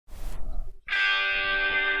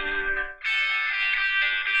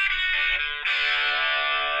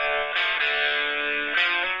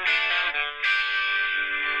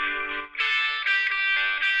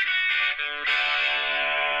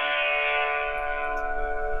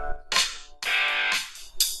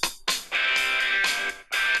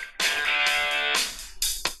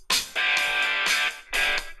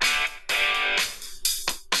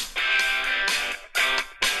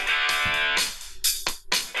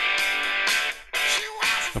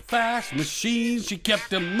A fast machine, she kept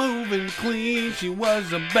them moving clean. She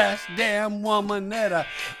was the best damn woman that I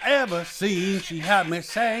ever seen. She had me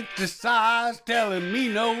sanctified, telling me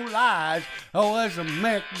no lies. I was a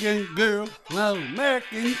American girl,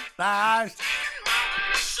 American thighs.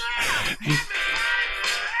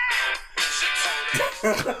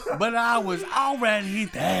 But I was already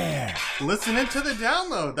there. Listening to the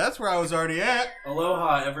download. That's where I was already at.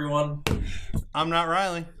 Aloha, everyone. I'm not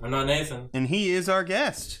Riley. I'm not Nathan. And he is our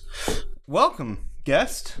guest. Welcome,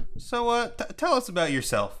 guest. So, tell us about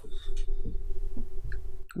yourself.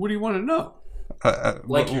 What do you want to know?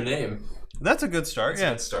 Like your name. That's a good start, That's yeah.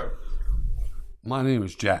 a good start. My name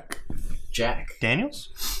is Jack. Jack.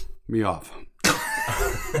 Daniels? Me off.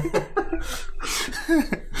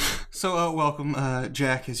 So, welcome,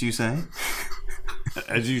 Jack, as you say.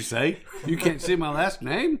 As you say, you can't say my last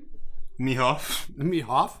name? Mihoff.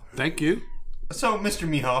 Mihoff. Thank you. So, Mr.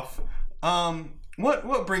 Mihoff,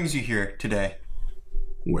 what brings you here today?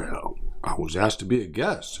 Well, I was asked to be a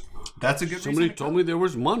guest. That's a good Somebody reason. told me there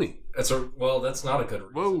was money. That's not a good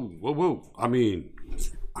reason. Whoa. I mean,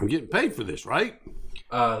 I'm getting paid for this, right?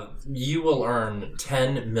 You will earn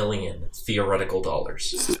 10 million theoretical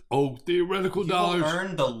dollars. Oh, theoretical You dollars. will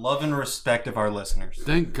earn the love and respect of our listeners.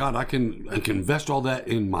 Thank God I can invest all that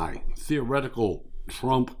in my theoretical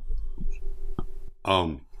Trump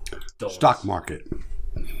Dolans. stock market.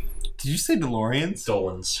 Did you say DeLoreans?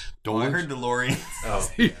 Dolans. I heard DeLoreans. Oh.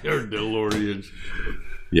 They're DeLoreans.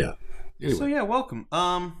 Yeah. Anyway. So, yeah, welcome.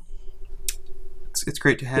 It's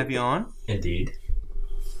great to have you on. Indeed.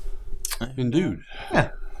 And dude.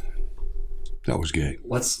 Yeah. That was gay.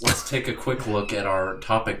 Let's take a quick look at our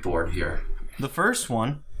topic board here. The first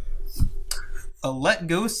one, a let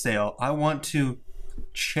go sale. I want to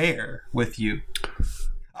share with you.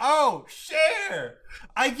 Oh, share!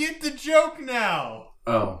 I get the joke now.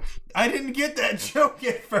 Oh. I didn't get that joke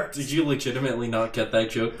at first. Did you legitimately not get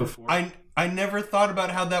that joke before? I never thought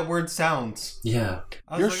about how that word sounds. Yeah.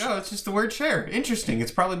 I was like, oh, it's just the word chair. Interesting.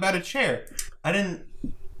 It's probably about a chair. I didn't.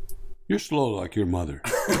 You're slow like your mother.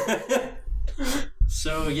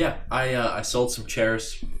 So, yeah, I sold some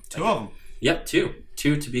chairs. Two of them. Yep, two.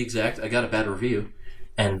 Two to be exact. I got a bad review.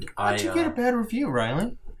 And How'd you get a bad review,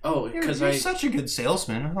 Riley? Oh, You're because such a good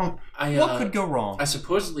salesman. I What could go wrong? I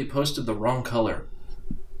supposedly posted the wrong color.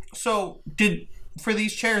 So, for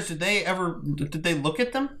these chairs, did they look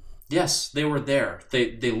at them? Yes, they were there.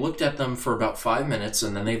 They looked at them for about 5 minutes,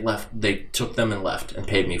 and then they left. They took them and left and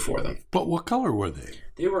paid me for them. But what color were they?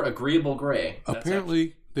 They were agreeable gray.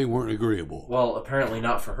 Apparently, they weren't agreeable. Well, apparently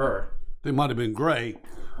not for her. They might have been gray,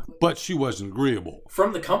 but she wasn't agreeable.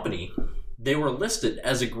 From the company, they were listed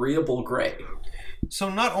as agreeable gray. So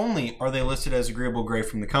not only are they listed as agreeable gray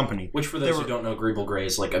from the company, Which, for those who don't know, agreeable gray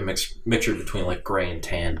is like a mixture between like gray and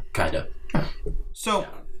tan, kind of. so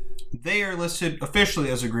they are listed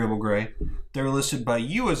officially as agreeable gray. They're listed by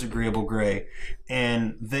you as agreeable gray,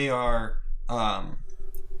 and they are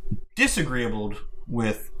disagreeable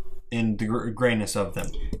with in the grayness of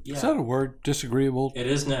them. Yeah. Is that a word? Disagreeable? It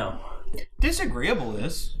is now. Disagreeable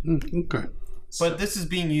is, Okay. but this is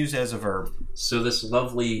being used as a verb. So this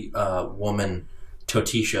lovely woman,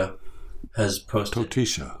 Totisha, has posted.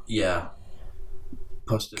 Totisha. Yeah.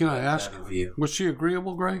 Posted. Can I that ask, review. was she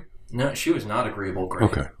agreeable gray? No, she was not agreeable gray.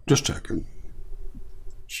 Okay, just checking.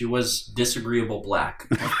 She was disagreeable black.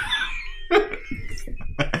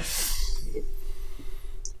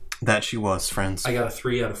 That she was, friends. I got a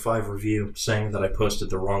 3 out of 5 review saying that I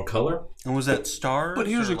posted the wrong color. And was that stars? But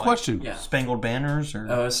here's or a question. Yeah. Spangled banners,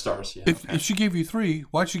 or Stars, yeah. If she gave you 3,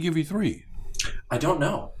 why'd she give you 3? I don't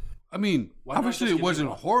know. I mean, Why not obviously just it give wasn't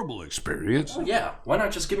me a horrible experience. Oh, yeah. Why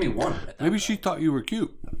not just give me 1? at that Maybe point? she thought you were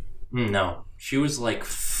cute. No. She was like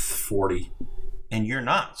 40. and you're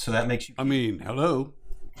not, so that makes you. I mean, hello.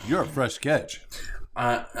 You're a fresh catch.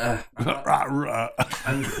 I'm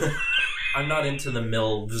Milvs. I'm not into the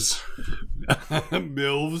MILFs.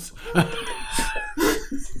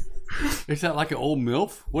 Is that like an old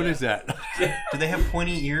MILF? What is that? Do they have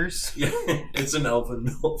pointy ears? Yeah, it's an elfin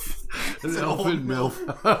MILF. An elfin MILF.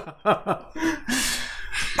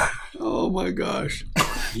 Oh my gosh.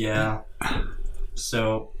 Yeah.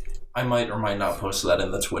 So I might or might not post that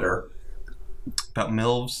in the Twitter. About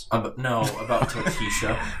MILFs? No, about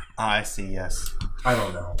Totisha. I see, yes. I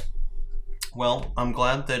don't know. Well, I'm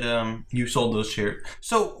glad that you sold those shares.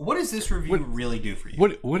 So, what does this review really do for you?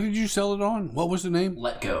 What did you sell it on? What was the name?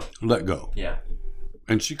 Let go. Let Go. Yeah.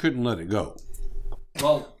 And she couldn't let it go.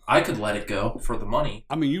 Well, I could let it go for the money.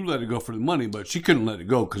 I mean, you let it go for the money, but she couldn't let it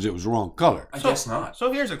go because it was the wrong color. I guess not.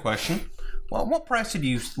 So here's a question. Well, what price did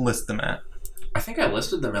you list them at? I think I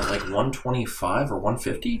listed them at like 125 or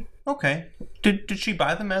 150. Okay. Did she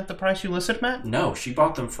buy them at the price you listed them at? No, she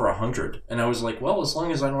bought them for 100, and I was like, well, as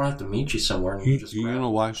long as I don't have to meet you somewhere, and you just You grab know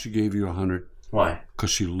them. why she gave you 100? Why?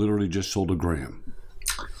 Because she literally just sold a gram.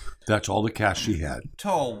 That's all the cash she had. To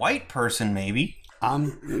a white person, maybe. A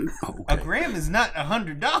A gram is not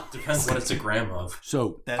 $100. Depends what it's a gram of.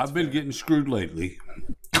 So That's I've been getting screwed lately.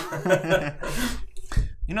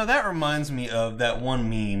 You know, that reminds me of that one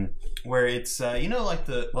meme where it's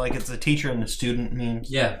like it's a teacher and the student meme.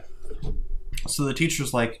 Yeah. So the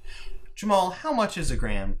teacher's like, Jamal, how much is a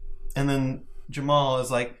gram? And then Jamal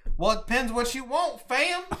is like, well, it depends what you want,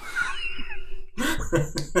 fam.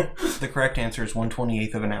 The correct answer is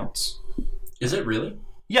 1/28 of an ounce. Is it really?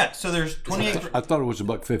 Yeah, so there's 28. I thought it was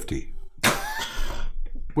 $1.50.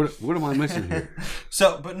 What am I missing here?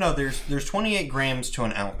 So, but no, there's 28 grams to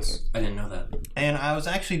an ounce. I didn't know that. And I was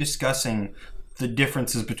actually discussing the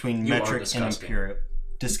differences between You are metric and disgusting. imperial.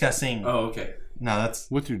 Discussing. Oh, okay. No, that's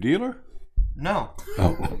With your dealer? no.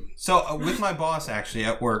 Oh. So with my boss actually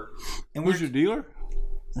at work, and Who's your dealer?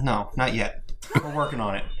 no, not yet. We're working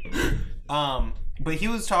on it. But he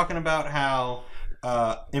was talking about how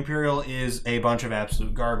imperial is a bunch of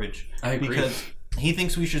absolute garbage. I agree. Because he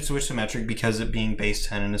thinks we should switch to metric because it being base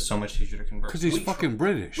 10 and is so much easier to convert. Because he's We fucking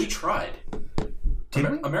British. We tried. Did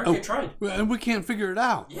we? America tried. And we can't figure it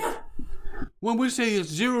out. Yeah. When we say it's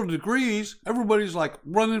 0 degrees, everybody's like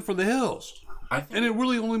running for the hills. I think And it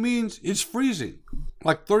really only means it's freezing.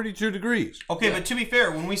 Like 32 degrees. Okay, Yeah. but to be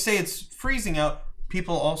fair, when we say it's freezing out,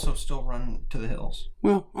 people also still run to the hills.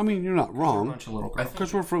 Well, I mean, you're not They're a wrong. bunch of little I girls. think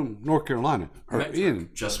Because we're from North Carolina. Or metric in.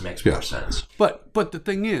 just makes Yeah. more sense. But the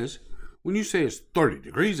thing is, when you say it's 30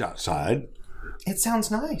 degrees outside, It sounds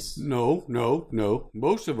nice. no.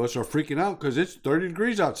 Most of us are freaking out because it's 30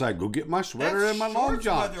 degrees outside. Go get my sweater and my long shorts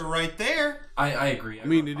johns. weather right there. I agree. I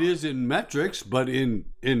mean, it is in metrics, but in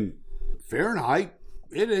Fahrenheit,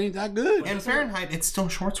 it ain't that good. In Fahrenheit, it's still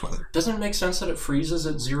shorts weather. Doesn't it make sense that it freezes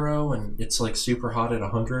at 0 and it's like super hot at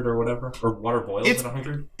 100 or whatever? Or water boils It's- at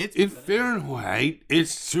 100? In Fahrenheit,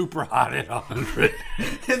 it's super hot at 100.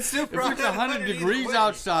 It's super If it's 100 degrees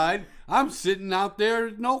outside, I'm sitting out there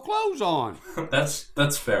with no clothes on.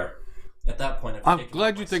 That's fair. At that point, I've I'm taken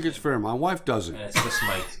glad off you my think it's skin, fair. My wife doesn't. and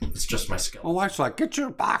it's just my My skeleton. wife's like, get your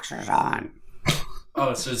boxers on.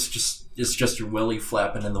 Oh, so it's just your willy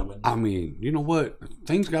flapping in the wind. I mean, you know what?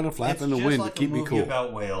 Things got to flap It's in the just wind like to keep a me movie cool.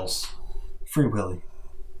 about whales. Free Willy.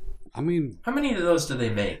 I mean, How many of those do they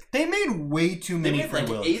make? They made way too They many made Free like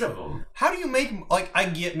Willies. 8 of them. How do you make, like, I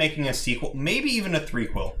get making a sequel, maybe even a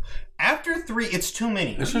threequel. After 3, it's too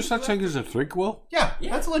many. is there such thing as a threequel? Yeah,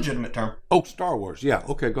 Yeah. that's a legitimate term. Oh, Star Wars. Yeah.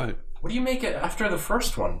 Okay, go ahead. What do you make it after the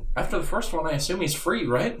first one? After the first one, I assume he's free,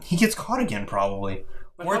 right? He gets caught again, probably.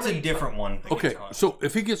 But Or how it's a many- different one. that Okay, gets caught. so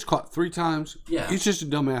if he gets caught 3 times, Yeah. he's just a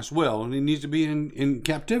dumbass whale, and he needs to be in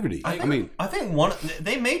captivity. I mean, I think one,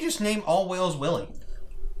 they may just name all whales Willy.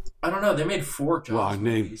 I don't know. They made 4 Jaws well, I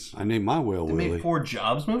movies. named my whale They Willie. made 4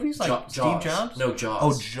 Jobs movies? Like Jaws. Steve Jobs? No, Jaws.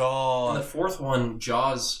 Oh, In the Jaws. 4th one,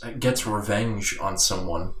 Jaws gets revenge on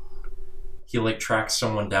someone. He like tracks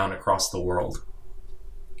someone down across the world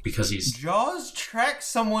because he's. Jaws tracks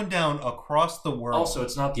someone down across the world. Also,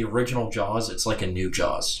 it's not the original Jaws. It's like a new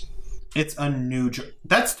Jaws. It's a new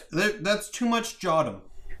that's too much Jodham.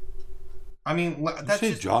 I mean, that's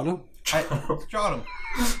Say just Jada? Jodham.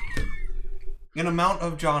 An amount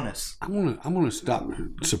of Jonas. I'm gonna stop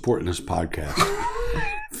supporting this podcast.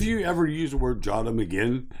 If you ever use the word Jada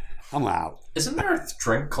again, I'm out. Isn't there a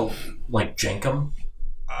drink called like Jankum?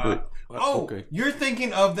 Okay. You're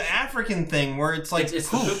thinking of the African thing where it's like It's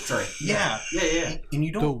the poop drink. Yeah. Yeah. And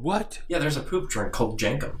you The don't what? Yeah, there's a poop drink called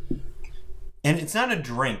Jankum. and it's not a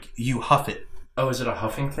drink, you huff it. Oh, is it a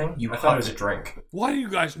huffing thing? You I thought it huff was a it. drink. Why do you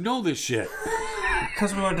guys know this shit?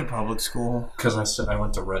 Because we went to public school. Because I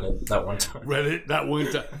went to Reddit that one time. Reddit, that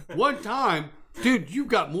one time, dude, you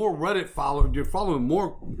got more Reddit followers. You're following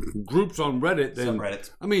more groups on Reddit than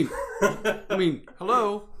Subreddits. I mean,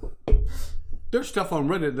 hello. There's stuff on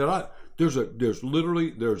Reddit that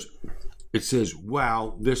it says,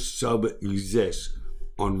 wow, this sub exists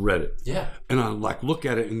on Reddit. Yeah. And I like look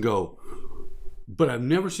at it and go, but I've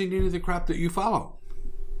never seen any of the crap that you follow.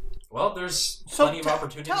 Well, there's So plenty of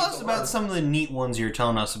opportunity. tell us to about learn. some of the neat ones you were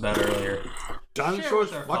telling us about earlier.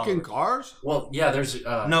 Dinosaurs with our fucking followers. cars? Well, yeah, there's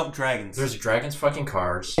No, dragons. there's dragons fucking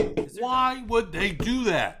cars. Why would they do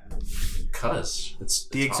that? Cause it's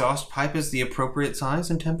the exhaust pipe is the appropriate size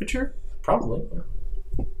and temperature. probably.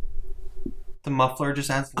 The muffler just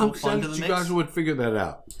adds a I'm little fun saying to the that you mix. guys would figure that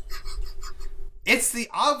out. It's the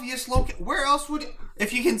obvious location. Where else would...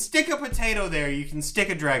 If you can stick a potato there, you can stick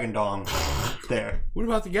a dragon dong there. What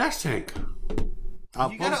about the gas tank?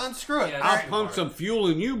 I'll You gotta unscrew it. Yeah, I'll Alright. pump some fuel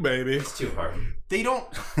in you, baby. It's too hard. They don't.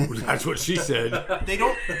 That's what she said. They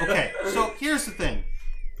don't. Okay, so here's the thing.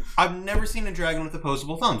 I've never seen a dragon with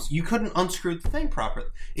opposable thumbs. You couldn't unscrew the thing properly.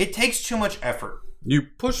 It takes too much effort. You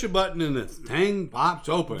push a button and the thing pops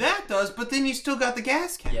open. That does, but then you still got the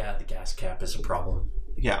gas cap. Yeah, the gas cap is a problem.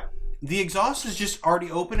 Yeah. The exhaust is just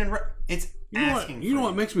already open and it's You know what? asking. You know for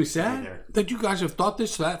what makes me sad? there. That you guys have thought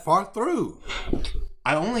this that far through.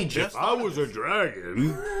 I only just. If I was a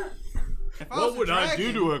dragon, if I what was a would I do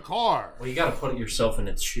dragon- to a car? Well, you got to put yourself in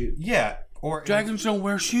its shoes. Yeah, or Dragons don't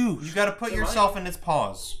wear you shoes. got to put yourself in its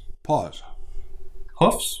paws. Pause.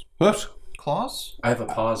 Hoofs, Whoops. claws. I have a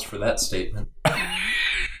pause for that statement.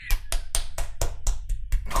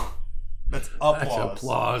 That's applause. That's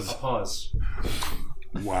applause. A pause.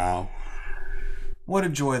 Wow. What a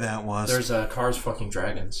joy that was. There's cars fucking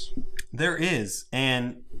dragons. There is,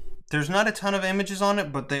 and there's not a ton of images on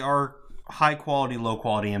it, but they are high quality, low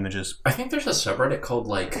quality images. I think there's a subreddit called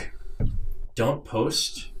like "Don't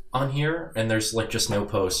Post" on here, and there's like just no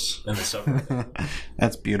posts in the subreddit.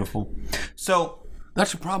 That's beautiful. So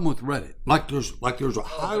That's the problem with Reddit. There's a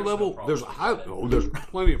high there's no level. problem There's a with high. Oh, there's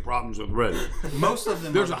plenty of problems with Reddit. most of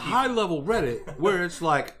them. There's are a high level Reddit where it's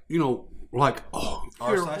like, oh,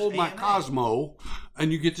 here, hold my r/AMA. Cosmo,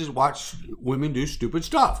 and you get to watch women do stupid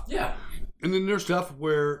stuff. Yeah. And then there's stuff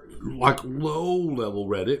where, like low level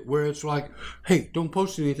Reddit, where it's like, hey, don't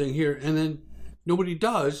post anything here, and then nobody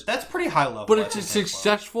does. That's pretty high level. But I it's a think,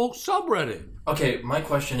 successful subreddit. Okay, my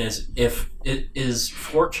question is, if it is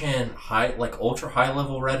 4chan high, like ultra high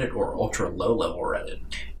level Reddit or ultra low level Reddit?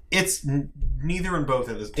 It's neither and both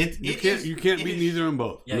of this. You can't be neither in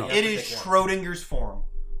both. Yeah, No. yeah. It is Pick Schrodinger's form.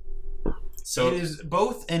 So It is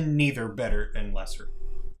both and neither, better and lesser.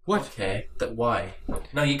 What? okay, why?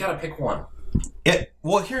 No, you gotta pick one.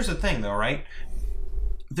 Well, here's the thing, though, right?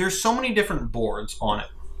 There's so many different boards on it.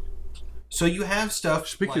 So you have stuff.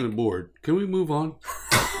 Speaking like, of board, can we move on?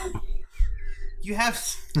 you have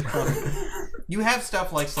stuff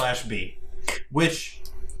like /B, which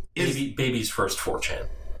is Baby's first 4chan.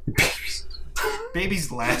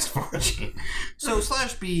 baby's last fortune. So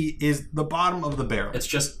 /B is the bottom of the barrel. It's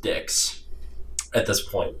just dicks at this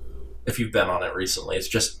point. If you've been on it recently, it's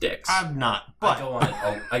just dicks. I'm not,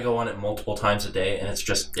 I but go on it multiple times a day, and it's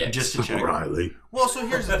just dicks. just to check. Riley. Well, so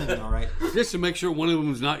here's the thing, though, right? Just to make sure one of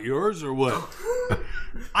them is not yours, or what?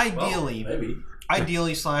 Ideally, Well, maybe.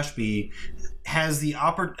 ideally /B has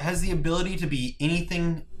the ability to be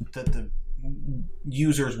anything that the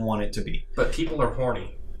users want it to be. But people are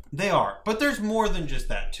horny. They are, but there's more than just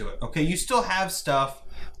that to it. Okay, you still have stuff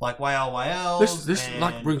like YLYL. This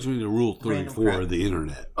like brings me to Rule 34 crap. of the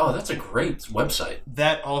internet. Oh, that's a great website.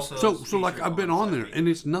 that also. So like I've been on there, and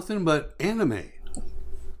it's nothing but anime.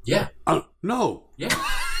 Yeah. No, Yeah.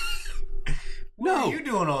 What no are you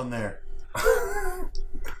doing on there?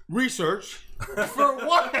 research. For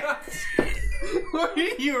what? What are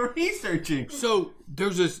you researching? So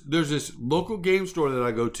there's this local game store that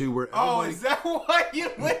I go to where Oh, everybody, is that why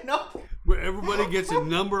you went up? where everybody gets a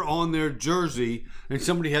number on their jersey, and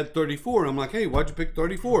somebody had 34. And I'm like, hey, why'd you pick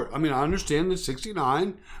 34? I mean, I understand the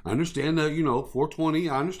 69. I understand the 420.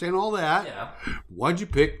 I understand all that. Yeah. Why'd you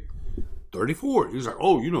pick 34? He's like,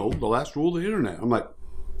 oh, the last rule of the internet. I'm like,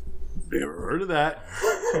 never heard of that.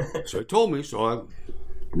 So he told me, so I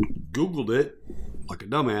Googled it like a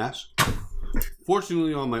dumbass.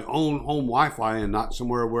 Fortunately, on my own home Wi-Fi and not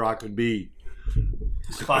somewhere where I could be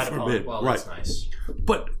Spied upon. forbid. Well, Right. that's nice.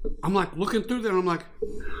 But I'm like looking through there, and I'm like,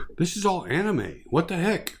 this is all anime. What the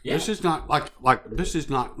heck? Yeah. This is not like this is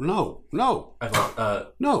not no.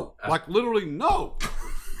 Like literally no.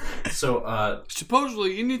 So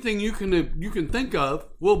Supposedly anything you can think of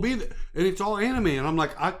will be there, and it's all anime. And I'm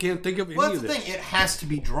like, I can't think of any Well, of that's the this. thing. It has to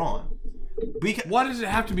be drawn. Why does it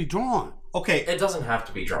have to be drawn? Okay. it doesn't have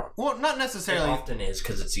to be drawn. Well, not It necessarily. often is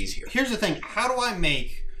because it's easier. Here's the thing. How do I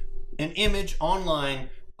make an image online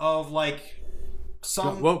of like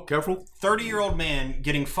some Well, careful. 30-year-old man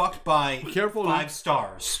getting fucked by Careful now. 5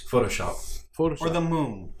 stars Photoshop. Photoshop. or the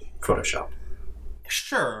moon? Photoshop.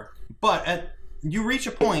 Sure, but you reach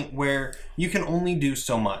a point where you can only do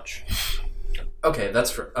so much. Okay, that's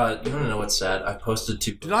for. You want to know what's sad? I posted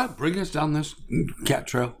two. Did I bring us down this cat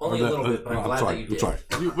trail? Only a little bit, but I'm glad sorry. that you did. Sorry.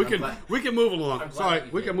 We can move along. I'm glad Sorry, that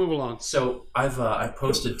you we did. can move along. So I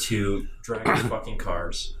posted to Dragon fucking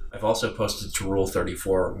cars. I've also posted to Rule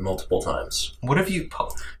 34 multiple times. What if you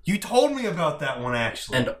told me about that one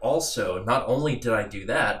actually? And also, not only did I do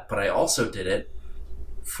that, but I also did it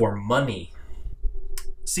for money.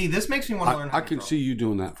 See, this makes me want to learn how I to can draw. see you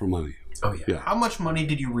doing that for money. Oh yeah. Yeah. How much money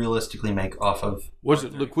did you realistically make off of? Was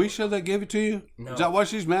it LaQuisha that gave it to you? No. Is that why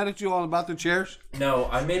she's mad at you all about the chairs? No,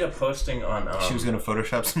 I made a posting on. She was going to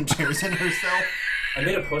Photoshop some chairs in herself. I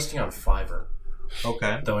made a posting on Fiverr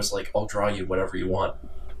Okay. that was like, "I'll draw you whatever you want,"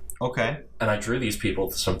 Okay. and I drew these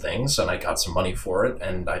people some things, and I got some money for it,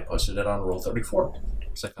 and I posted it on Rule 34.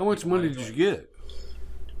 How much money did you get?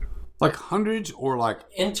 Like hundreds or like...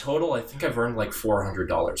 In total, I think I've earned like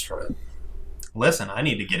 $400 from it. Listen, I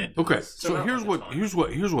need to get into Okay, this. so not here's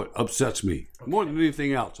like what upsets me more than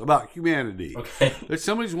anything else about humanity. Okay. That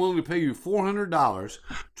somebody's willing to pay you $400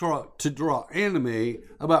 to draw anime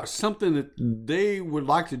about something that they would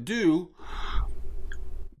like to do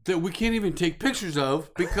that we can't even take pictures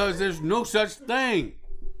of because there's no such thing.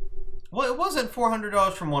 Well, it wasn't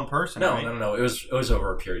 $400 from one person, No, right? no. It was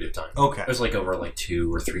over a period of time. Okay. It was like over like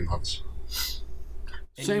 2 or 3 months.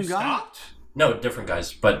 And Same you guy? Stopped? No, different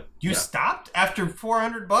guys, but You yeah. stopped after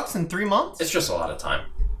 $400 in 3 months? It's just a lot of time.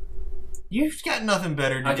 You've got nothing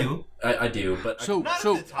better to do. I do, but So Not at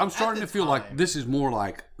so the time. I'm At starting the to feel like time. this is more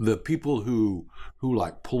like the people who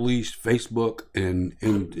like police Facebook and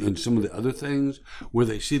some of the other things where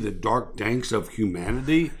they see the dark danks of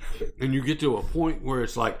humanity, and you get to a point where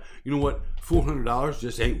it's like, you know what, $400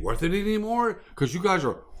 just ain't worth it anymore because you guys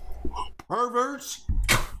are perverts,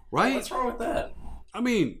 right? what's wrong with that? I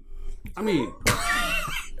mean, I mean,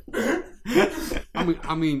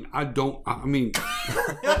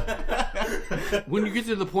 when you get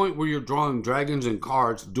to the point where you're drawing dragons and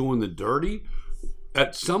cards, doing the dirty,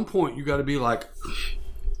 at some point you got to be like,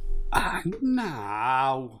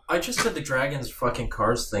 no. I just did the Dragons fucking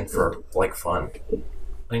cars thing for like fun.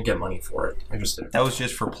 I didn't get money for it. I just did it. That was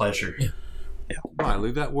just for pleasure.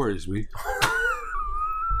 Riley, that worries me.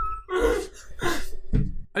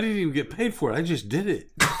 I didn't even get paid for it. I just did it.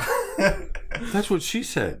 That's what she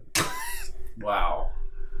said. Wow.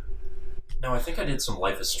 No, I think I did some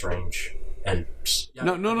Life is Strange and yeah,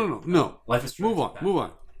 No. Life is Strange. Move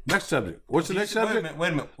on. Next subject. What's the next subject? Wait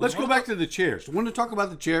a minute. Let's go back to the chairs. Want to talk about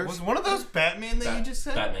the chairs? Was one of those Batman that you just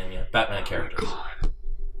said? Batman, yeah, Batman characters.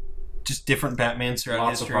 Just different Batmans throughout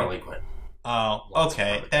Lots history? of Harley Quinn. Oh, Lots of okay.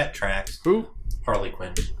 Harley. That tracks. Who? Harley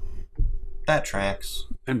Quinn. That tracks.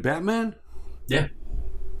 And Batman? Yeah.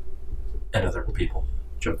 And other people.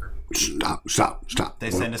 Joker. Stop. They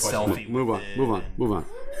send a selfie. Move with on. it.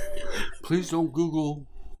 Please don't Google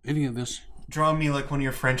any of this. Draw me like one of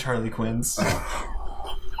your French Harley Quinns.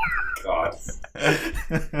 God.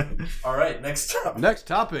 All right, next up. Next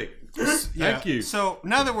topic. Thank you. So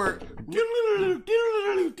now that we're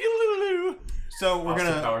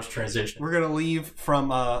Austin Powers transition. we're gonna leave from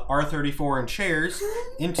R34 and chairs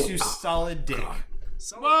into solid dick.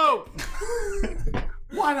 Whoa!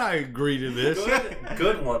 Why'd I agree to this?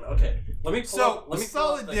 Good one. Okay. Let me pull So up, let me pull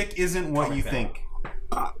solid up the dick isn't what you comic think.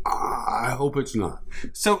 I hope it's not.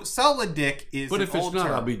 So solid dick is But an if it's old not,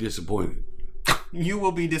 term. I'll be disappointed. You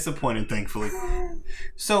will be disappointed, thankfully.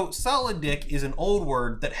 So, solid dick is an old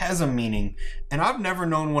word that has a meaning, and I've never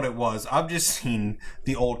known what it was. I've just seen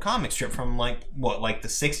the old comic strip from, like the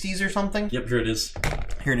 60s or something? Yep, here it is.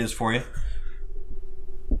 Here it is for you.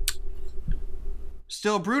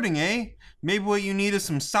 Still brooding, eh? Maybe what you need is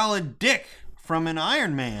some solid dick from an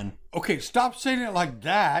Iron Man. Okay, stop saying it like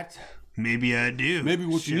that. Maybe I do. Maybe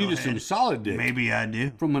what you need is some solid dick. Maybe I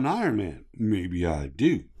do. From an Iron Man. Maybe I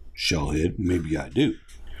do. Shellhead. Maybe I do.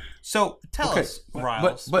 So, tell Okay, us,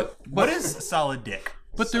 Riles, but what is solid dick?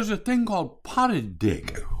 But there's a thing called potted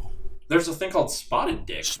dick. There's a thing called spotted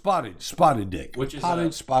dick, Spotted dick. Which is,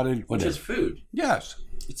 potted, spotted, which whatever. is food. Yes.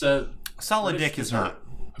 It's a Solid British dick is dessert. not.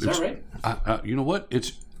 Is that right? You know what?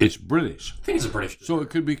 It's British. I think it's a British dessert. So it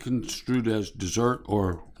could be construed as dessert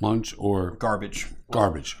or lunch or Garbage.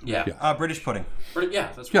 garbage. Yeah. British pudding. But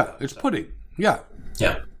yeah, that's what Yeah, it's pudding. Yeah.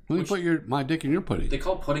 Yeah. Let me put my dick in your pudding. They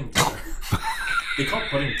call pudding dessert. They call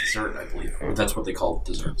pudding dessert, I believe. Or that's what they call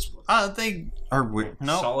desserts. They are weird.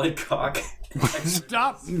 No. Solid cock.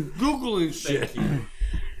 Stop Googling shit. Hey,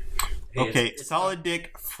 Okay, it's solid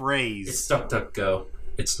dick phrase. It's DuckDuckGo.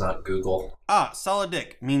 It's not Google. Solid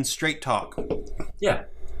dick means straight talk. Yeah.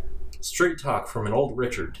 Straight talk from an old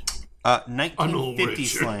Richard. 1950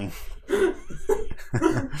 slang.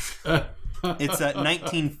 It's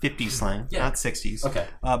 1950 slang, Yeah. not 60s. Okay.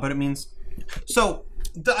 But it means. So,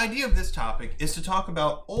 the idea of this topic is to talk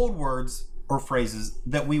about old words or phrases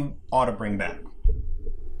that we ought to bring back.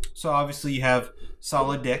 So, obviously, you have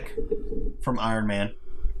solid dick from Iron Man.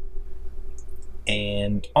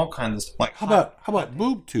 And all kinds of stuff. Like, How about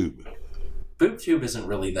boob tube? Boob tube isn't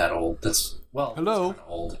really that old. That's Hello? It's kinda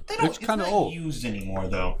old. It's kinda not old. used anymore,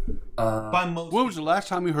 though. Uh, By most When was the last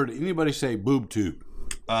time you heard anybody say boob tube?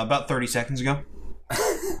 About 30 seconds ago.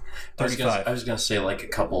 35. I was gonna say like a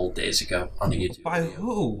couple days ago on the YouTube. By video.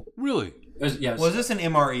 who? Really? Was this an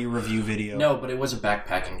MRE review video? No, but it was a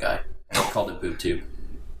backpacking guy. I called it BootTube.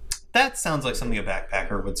 That sounds like something a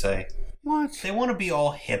backpacker would say. What? They want to be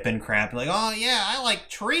all hip and crap. Like, oh yeah, I like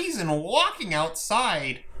trees and walking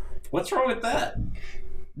outside. What's wrong with that?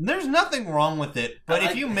 There's nothing wrong with it, but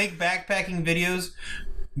if you make backpacking videos,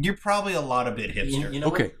 you're probably a lot of bit hipster. You know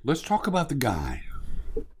Okay, what? let's talk about the guy,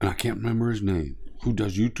 and I can't remember his name, who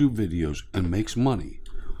does YouTube videos and makes money.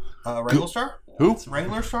 Wrangler Star? Who?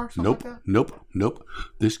 Wrangler Star? Something Nope, like that? nope.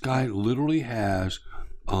 This guy literally has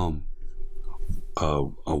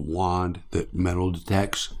a wand that metal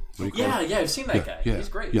detects. What do you call it? Yeah, I've seen that guy. Yeah, He's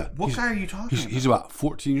great. Yeah. What guy are you talking about? He's about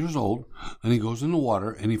 14 years old, and he goes in the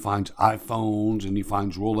water, and he finds iPhones, and he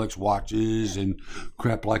finds Rolex watches, and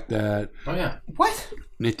crap like that. Oh yeah. What?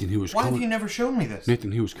 Nathan, he was Why have you coming. never shown me this?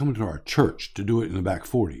 Nathan, he was coming to our church to do it in the back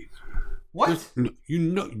 40. What? You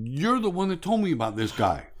know, you're the one that told me about this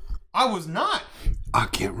guy. I was not. I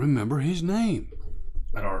can't remember his name,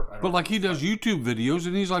 I don't. but like he does YouTube videos,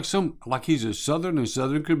 and he's like he's as southern as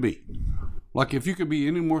southern could be. Like if you could be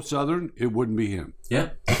any more southern, it wouldn't be him. Yeah.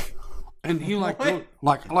 And he like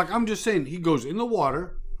I'm just saying, he goes in the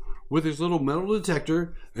water with his little metal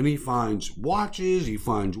detector, and he finds watches, he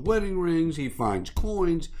finds wedding rings, he finds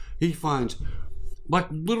coins, he finds like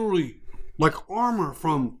literally like armor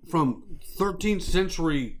from 13th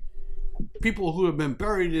century people who have been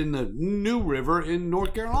buried in the New River in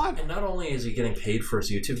North Carolina. And not only is he getting paid for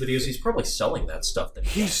his YouTube videos, he's probably selling that stuff.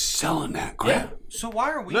 He's selling that crap. Yeah. So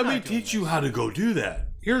why are we Let not me doing teach you how to go do that.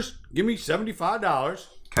 Give me $75.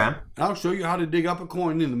 Okay. I'll show you how to dig up a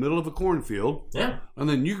coin in the middle of a cornfield, Yeah. and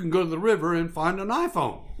then you can go to the river and find an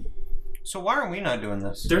iPhone. So why are we not doing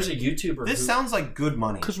this? There's a YouTuber. This sounds like good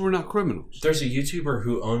money. Because we're not criminals. There's a YouTuber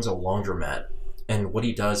who owns a laundromat, and what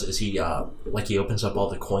he does is he opens up all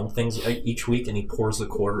the coin things each week, and he pours the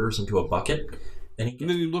quarters into a bucket, and And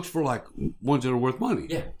then he looks for like ones that are worth money.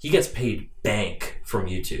 yeah, he gets paid bank from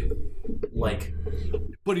YouTube. Like,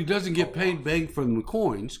 But he doesn't get paid bang from the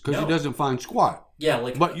coins because No. he doesn't find squat. yeah,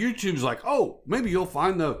 like. But YouTube's like, oh, maybe you'll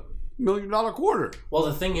find the $1 million quarter. Well,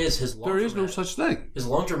 the thing is, his laundromat, There is no such thing. his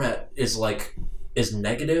laundromat is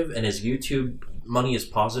negative, and his YouTube money is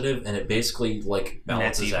positive, and it basically like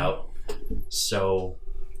balances even. out. So,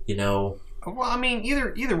 Well, I mean,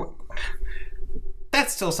 either way, that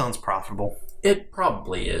still sounds profitable. it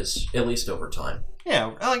probably is, at least over time.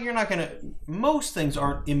 Yeah, like you're not gonna. Most things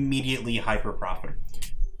aren't immediately hyper profitable.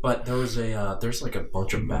 But there's like a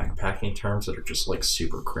bunch of backpacking terms that are just like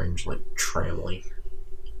super cringe, like tramley.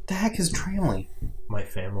 The heck is Tramley? My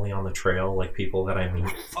family on the trail, like people that I meet.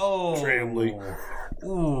 Oh, Tramley.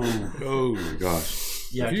 Ooh, Oh my gosh.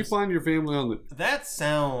 Yeah, If you just, find your family on the... that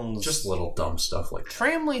sounds just little dumb stuff like that.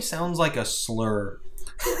 Tramley sounds like a slur.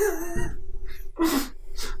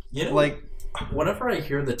 You know, Like, whenever I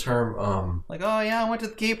hear the term, oh yeah, I went to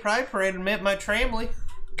the Gay Pride Parade and met my Tramley.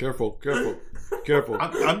 Careful.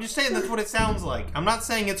 I'm just saying that's what it sounds like. I'm not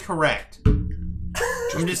saying it's correct.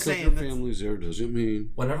 I'm just Because saying your that's- family's there doesn't mean...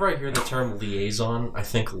 whenever I hear the term liaison, I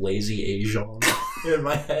think lazy Asian in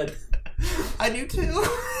my head. I do too.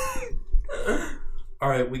 All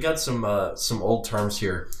right, we got some old terms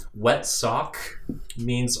here. Wet sock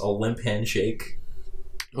means a limp handshake.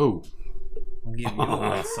 Oh. I'll give you a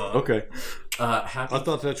wet sock. Okay. Happy, I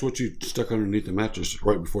thought that's what you stuck underneath the mattress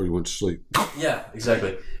right before you went to sleep. yeah,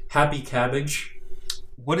 exactly. Happy cabbage.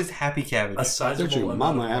 What is happy cabbage? A That's sizable your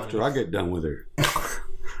amount mama of after money. I get done with her.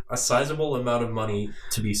 A sizable amount of money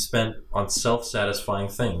to be spent on self-satisfying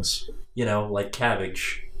things. You know, like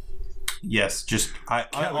cabbage. Yes, just I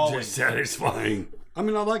Cabbage always is satisfying. I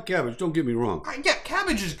mean, I like cabbage. Don't get me wrong. Yeah,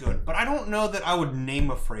 cabbage is good, but I don't know that I would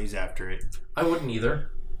name a phrase after it. I wouldn't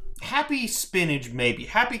either. Happy spinach, maybe.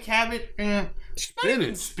 Happy cabbage,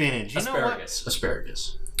 Spinach. Spinach. You know what?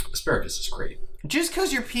 Asparagus is great. Just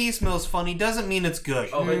because your pee smells funny doesn't mean it's good.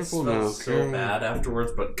 Oh, it Careful smells now, so careful. bad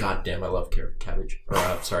afterwards, but goddamn, I love cabbage. Or,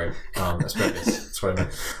 asparagus. That's what I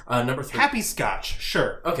meant. Number 3. Happy scotch,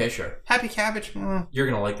 sure. Okay, sure. Happy cabbage, You're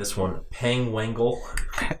gonna like this one. Pang wangle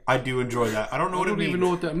I do enjoy that. I don't know I what it don't means, even know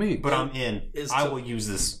what that means. but I'm in. Is I to- will use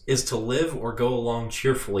this. is to live or go along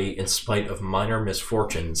cheerfully in spite of minor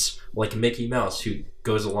misfortunes, like Mickey Mouse, who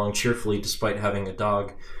goes along cheerfully despite having a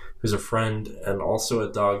dog who's a friend, and also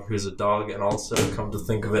a dog who's a dog, and also, come to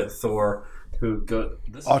think of it, Thor, who go.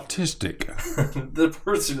 This Autistic. the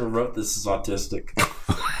person who wrote this is autistic.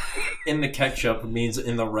 In the ketchup means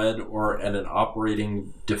in the red or at an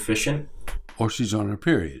operating Or she's on her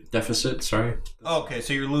period. deficit. Sorry. Okay,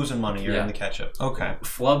 so you're losing money. You're Yeah. in the ketchup. Okay.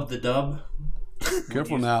 Flub the dub.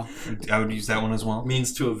 Careful now. I would use that one as well.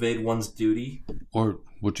 Means to evade one's duty. Or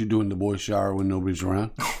what you do in the boys' shower when nobody's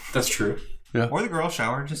around. That's true. Yeah. Or the girl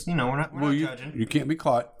shower. Just, we're not judging. You can't be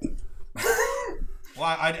caught. Well,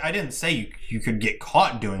 I didn't say you could get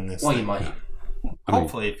caught doing this. Well, you might.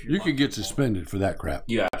 Hopefully, if you could get suspended for that crap.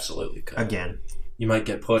 You absolutely could. Again. You might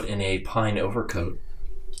get put in a pine overcoat.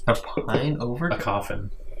 A pine overcoat? A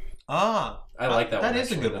coffin. Ah. I like that one. That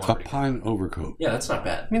is a good That's one. A pine overcoat. Yeah, that's not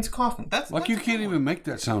bad. It means coffin. That's Like you can't even make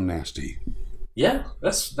that sound nasty. Yeah,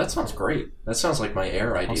 that sounds great. That sounds like my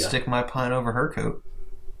air idea. I'll stick my pine over her coat.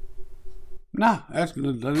 Nah, that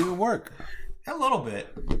doesn't even work. A little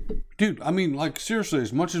bit. Dude, I mean, like, seriously,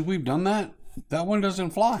 as much as we've done that one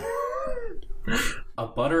doesn't fly. A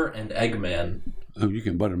butter and egg man. Oh, you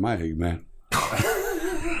can butter my egg, man.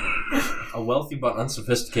 A wealthy but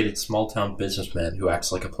unsophisticated small-town businessman who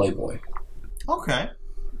acts like a playboy. Okay.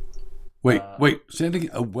 Wait, say it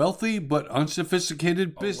again. A wealthy but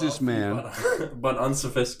unsophisticated businessman. But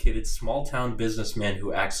unsophisticated small-town businessman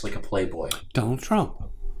who acts like a playboy. Donald Trump.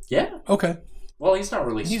 Yeah. Okay. Well, he's not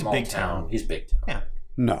really He's small big town. town. He's big town. Yeah.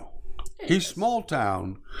 No. He's small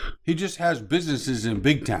town. He just has businesses in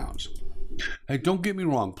big towns. Hey, don't get me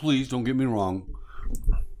wrong. Please don't get me wrong.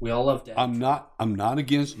 We all love Dad. I'm not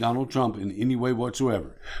against Donald Trump in any way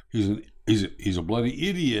whatsoever. He's a bloody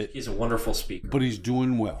idiot, He's a wonderful speaker. but he's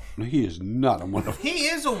doing well. He is not a wonderful. He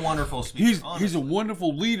is a wonderful speaker. He's a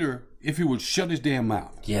wonderful leader if he would shut his damn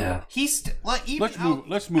mouth. Yeah. He's like even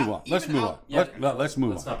Let's move on. Let's move on. Yeah. Let's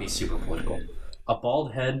move Let's on. not be super political. A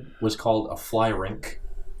bald head was called a fly rink.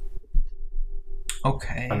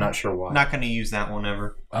 Okay. I'm not sure why. Not going to use that one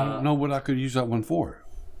ever. I don't know what I could use that one for.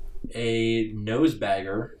 A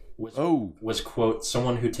nosebagger was, quote,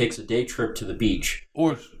 someone who takes a day trip to the beach.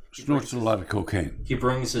 Or snorts a lot of cocaine. He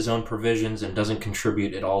brings his own provisions and doesn't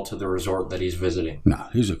contribute at all to the resort that he's visiting. Nah,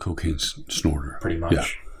 he's a cocaine snorter. Pretty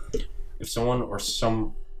much. Yeah. If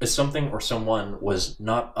something or someone was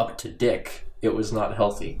not up to dick, it was not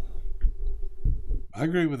healthy. I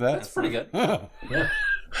agree with that. That's pretty good. Yeah.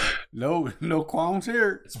 No qualms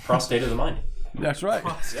here. It's prostate of the mind. That's right.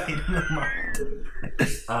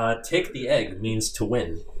 Take the egg means to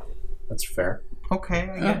win. That's fair. Okay,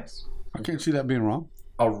 I guess. I can't see that being wrong.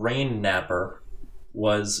 A rain napper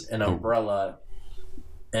was an umbrella,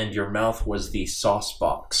 and your mouth was the sauce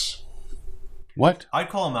box. What? I'd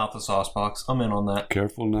call him out the sauce box. I'm in on that.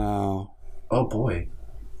 Careful now. Oh boy,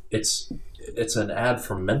 it's an ad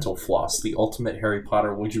for Mental Floss, the ultimate Harry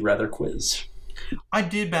Potter Would You Rather quiz. I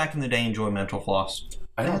did back in the day enjoy Mental Floss.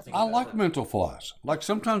 I don't think I like mental floss. Like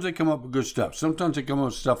sometimes they come up with good stuff. Sometimes they come up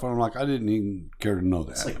with stuff and I'm like, I didn't even care to know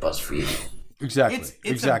that. it's like BuzzFeed. Exactly. It's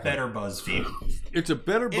exactly. a better BuzzFeed. It's a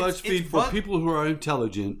better BuzzFeed for people who are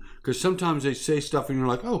intelligent because sometimes they say stuff and you're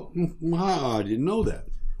like, oh, I didn't know that.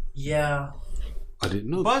 Yeah, I didn't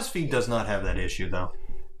know that. BuzzFeed does not have that issue though.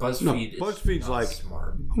 BuzzFeed. No, BuzzFeed's is like,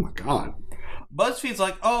 smart. oh my God. BuzzFeed's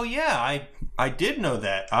like, oh yeah, I did know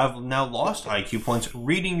that. I've now lost IQ points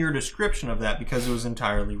reading your description of that because it was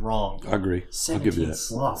entirely wrong. I agree. I'll give you 17 that.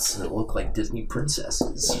 sloths that look like Disney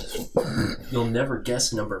princesses. You'll never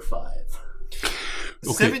guess number 5.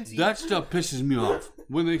 Okay, 17 that stuff pisses me off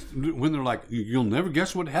when they're like, you'll never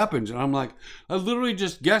guess what happens, and I'm like, I literally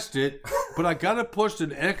just guessed it, but I gotta push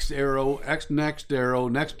an X arrow,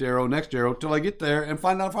 next arrow till I get there and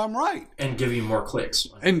find out if I'm right, And give you more clicks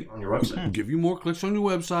and on your website. give you more clicks on your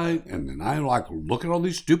website, and then I like look at all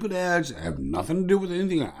these stupid ads that have nothing to do with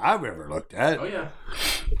anything I've ever looked at. Oh yeah.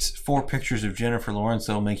 It's 4 pictures of Jennifer Lawrence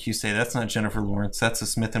that'll make you say that's not Jennifer Lawrence. That's a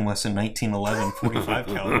Smith & Wesson 1911 45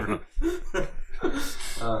 caliber.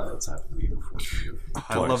 That's happened to be before.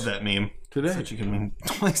 I love that meme. Today. Such a good meme.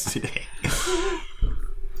 Twice today.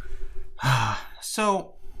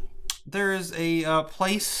 So there is a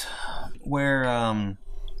place where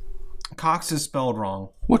Cox is spelled wrong.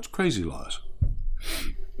 What's crazy laws?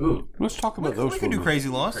 Ooh. Let's talk about those. We for can a do minute. crazy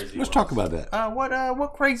laws. Crazy Let's laws. talk about that.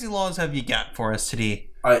 What crazy laws have you got for us today?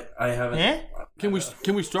 I haven't. Eh? Can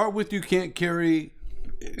we start with you can't carry?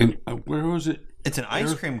 And where was it? It's an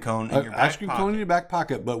ice cream cone in your back Ice cream pocket. cone in your back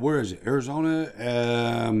pocket, but where is it? Arizona?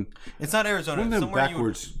 It's not Arizona. One of It's them somewhere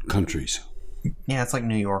backwards countries. Yeah, it's like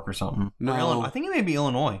New York or something. No. Or Illinois. I think it may be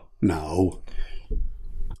Illinois. No.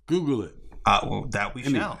 Google it. Well, that we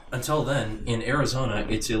shall. Until then, in Arizona,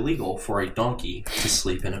 it's illegal for a donkey to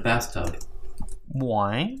sleep in a bathtub.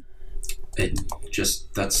 Why? It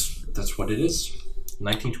just that's what it is.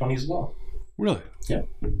 1920s law. Really? Yeah.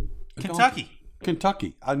 Kentucky.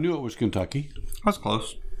 Kentucky. I knew it was Kentucky. That's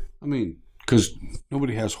close. I mean, because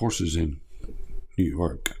nobody has horses in New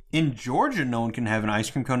York. In Georgia, no one can have an ice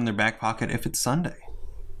cream cone in their back pocket if it's Sunday.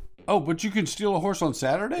 Oh, but you can steal a horse on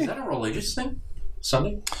Saturday? Is that a religious thing?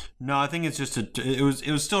 Sunday? No, I think it's just it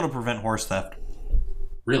was still to prevent horse theft.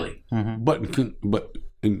 Really? But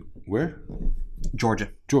in where? Georgia.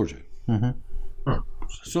 Georgia. Mm-hmm.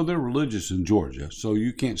 So they're religious in Georgia. So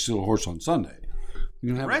you can't steal a horse on Sunday. You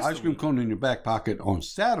can have an Rest ice of cream them. cone in your back pocket on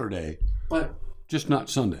Saturday, But just not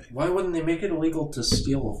Sunday. why wouldn't they make it illegal to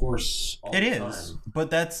steal a horse all It the is, time? but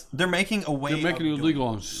they're making a way. They're making it of illegal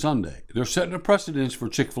on Sunday. They're setting a precedence for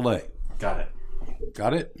Chick-fil-A. Got it.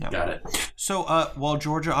 Got it? Got it. So, while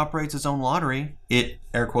Georgia operates its own lottery, it,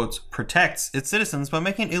 air quotes, protects its citizens by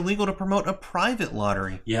making it illegal to promote a private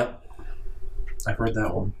lottery. Yep. I've heard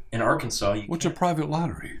that one. In Arkansas, What's a private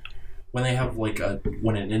lottery? when they have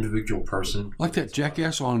when an individual person Like that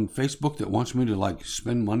jackass on Facebook that wants me to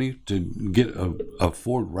spend money to get a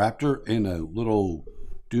Ford Raptor and a little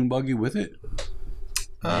dune buggy with it.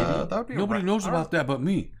 That would be Nobody knows about that but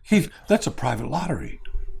me. Heath, that's a private lottery.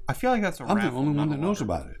 I feel like that's a I'm the raffle, only not one a that knows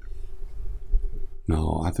lottery. about it.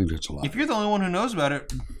 No, I think that's a lot. If you're the only one who knows about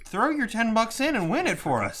it, throw your $10 in and win it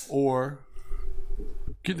for us. Or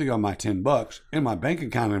get the guy my $10 and my bank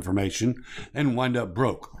account information and wind up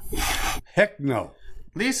broke. Heck no.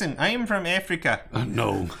 Listen, I am from Africa.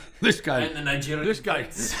 No. This guy. and the Nigerian This guy.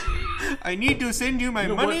 I need to send you my You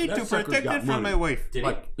know what? money That to sucker's protect got it from money. my wife. Did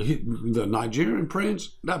Like the Nigerian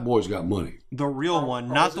prince, that boy's got money. The real one,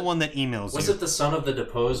 not the one that emails was you. it the son of the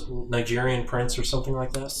deposed Nigerian prince or something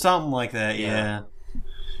like that? Something like that, yeah.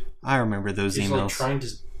 I remember those He's emails. trying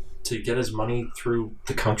to get his money through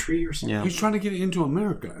the country or something. Yeah. He's trying to get it into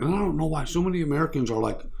America. And I don't know why so many Americans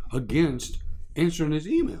are against answering his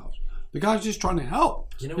emails. The guy's just trying to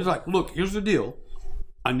help. You know- He's like, look, here's the deal.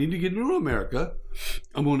 I need to get into America.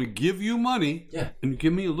 I'm going to give you money. Yeah. And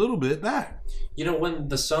give me a little bit back. You know, when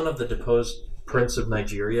the son of the deposed prince of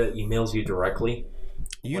Nigeria emails you directly,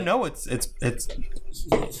 You know it's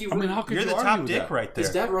he, I mean, how could you're you the argue top with dick that? right there.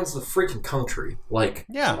 his dad runs the freaking country. Come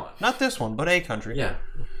Yeah, on. not this one, but a country. Yeah,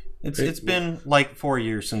 It's been 4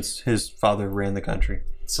 years since his father ran the country.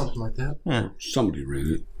 something like that. Yeah. Somebody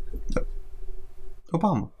ran it.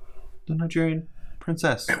 Obama, the Nigerian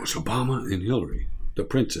princess. It was Obama and Hillary, the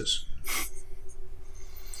princess.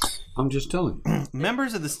 I'm just telling you.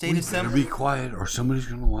 Members of the state Better assembly. be quiet or somebody's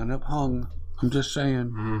going to wind up hung. I'm just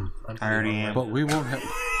saying. I already am. But we won't have...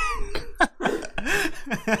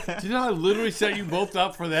 Did I literally set you both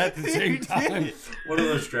up for that at the same time? One of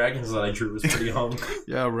those dragons that I drew was pretty hung.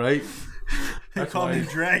 Yeah, right. They call me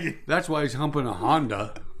Dragon. That's why he's humping a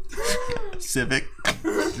Honda Civic.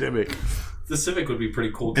 Civic. The Civic would be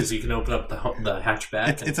pretty cool because you can open up the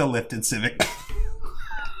hatchback. It's a lifted Civic.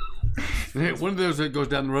 Hey, one of those that goes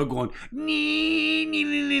down the road going. It's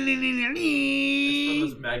from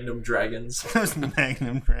those Magnum dragons. Those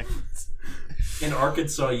Magnum Dragons. In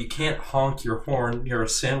Arkansas, you can't honk your horn near a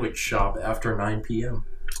sandwich shop after 9 p.m.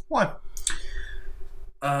 What?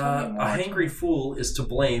 A hangry fool is to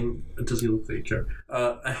blame. Does he look like a jerk?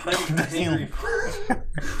 A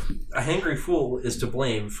hangry fool is to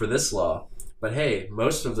blame for this law. But hey,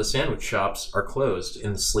 most of the sandwich shops are closed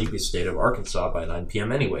in the sleepy state of Arkansas by 9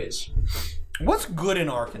 p.m. anyways. What's good in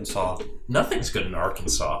Arkansas? Nothing's good in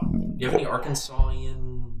Arkansas. Do you have any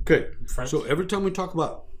Arkansasian Okay, friends? so every time we talk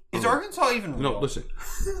about. Is Arkansas even real? No, listen.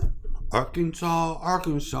 Arkansas,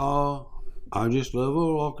 Arkansas. I just love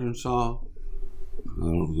old Arkansas. I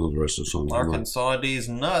don't know the rest of the song. Arkansas these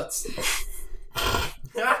nuts.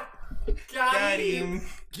 Got him.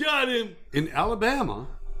 Got him! In Alabama,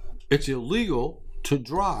 it's illegal to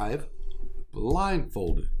drive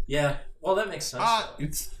blindfolded. Yeah, well, that makes sense.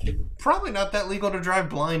 It's probably not that legal to drive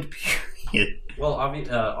blind, period. Well,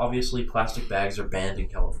 obviously, plastic bags are banned in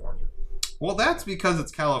California. Well, that's because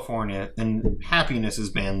it's California and happiness is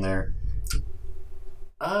banned there.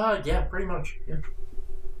 Yeah, pretty much.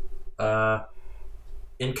 Yeah.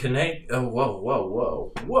 In Connecticut,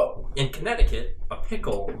 whoa! In Connecticut, a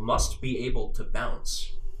pickle must be able to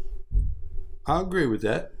bounce. I agree with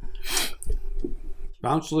that.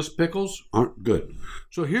 Bounceless pickles aren't good.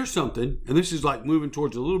 So here's something, and this is moving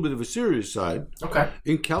towards a little bit of a serious side. Okay.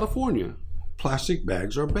 In California, plastic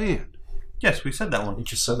bags are banned. Yes, we said that one. You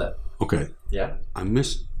just said that. Okay. Yeah. I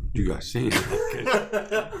missed you guys saying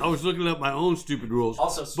that. I was looking up my own stupid rules.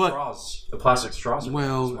 Also, straws. The plastic straws. Are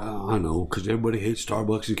Well, I know, because everybody hates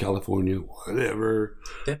Starbucks in California. Whatever.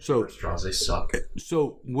 so straws, they suck.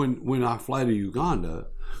 So when I fly to Uganda,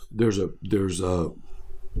 there's a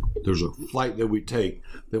flight that we take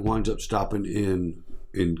that winds up stopping in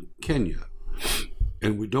Kenya,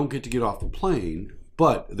 and we don't get to get off the plane.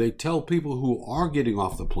 But they tell people who are getting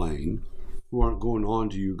off the plane, who aren't going on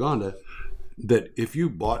to Uganda, that if you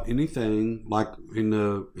bought anything like in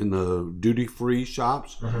the duty free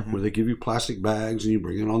shops where they give you plastic bags and you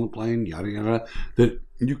bring it on the plane, yada yada, that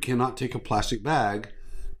you cannot take a plastic bag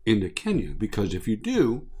into Kenya, because if you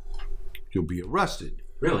do, you'll be arrested.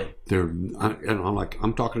 Really? And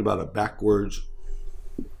I'm talking about a backwards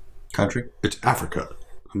country. It's Africa.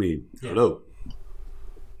 I mean, hello.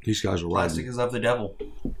 These guys are Plastic riding. is of the devil.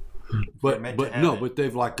 But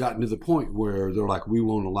they've like gotten to the point where they're like, we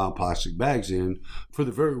won't allow plastic bags in, for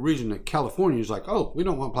the very reason that California is like, oh, we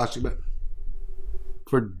don't want plastic bags,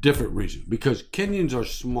 for a different reason, because Kenyans are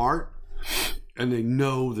smart and they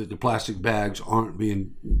know that the plastic bags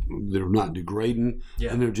they're not degrading,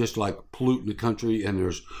 and they're just like polluting the country. And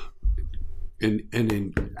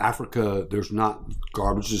in Africa, there's not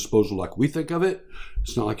garbage disposal like we think of it.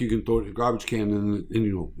 It's not like you can throw it in a garbage can and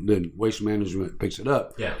then waste management picks it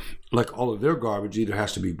up. Yeah. Like all of their garbage either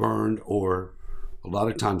has to be burned, or a lot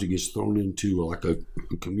of times it gets thrown into like a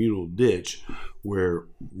communal ditch where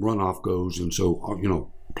runoff goes. And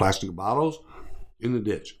so, plastic bottles in the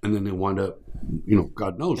ditch, and then they wind up,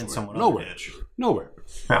 God knows where. Nowhere.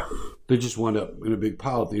 Yeah. They just wind up in a big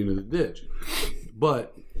pile at the end of the ditch.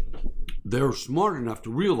 But they're smart enough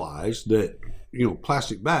to realize that,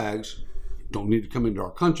 plastic bags don't need to come into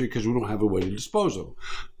our country because we don't have a way to dispose of them.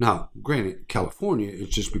 Now, granted, California,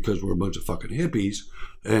 it's just because we're a bunch of fucking hippies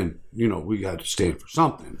and, we got to stand for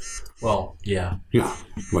something. Well, yeah. Yeah.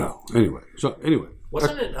 Well, anyway.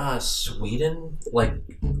 Wasn't it Sweden? Like,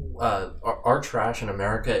 our trash in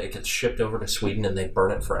America, it gets shipped over to Sweden and they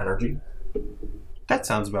burn it for energy? That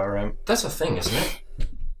sounds about right. That's a thing, isn't it?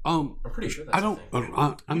 I'm pretty sure that's a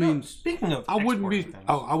thing. I mean, speaking of, I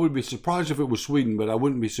would be surprised if it was Sweden, but I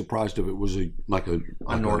wouldn't be surprised if it was a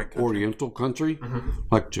Nordic Oriental country,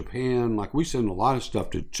 like Japan. Like we send a lot of stuff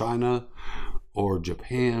to China or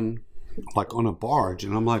Japan, like on a barge,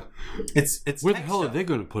 and I'm like, it's where the hell are they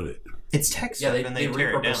going to put it? It's tech stuff, and they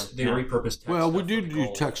tear it down. They repurpose tech well, stuff. we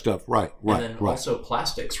do tech stuff, right? And then also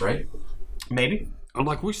plastics, right? Maybe. And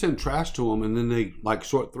like we send trash to them, and then they like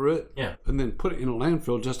sort through it, and then put it in a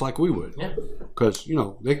landfill just like we would. Yeah. Because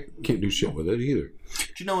they can't do shit with it either.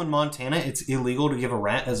 Did you know in Montana it's illegal to give a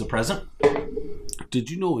rat as a present? Did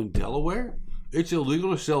you know in Delaware it's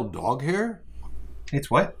illegal to sell dog hair? It's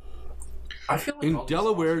what? I feel like in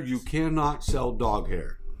Delaware you cannot sell dog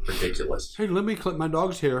hair. Ridiculous. Hey, let me clip my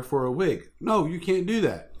dog's hair for a wig. No, you can't do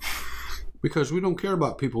that because we don't care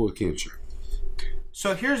about people with cancer.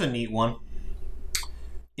 So here's a neat one.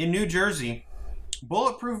 In New Jersey,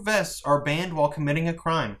 bulletproof vests are banned while committing a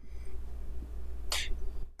crime.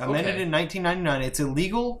 Amended in 1999, it's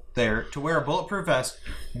illegal there to wear a bulletproof vest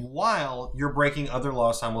while you're breaking other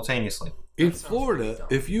laws simultaneously. In Florida,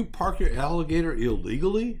 if you park your alligator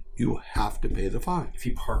illegally, you have to pay the fine. If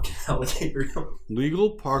you park an alligator.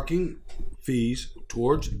 Legal parking fees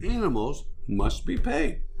towards animals must be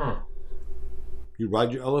paid. You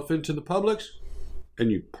ride your elephant to the Publix and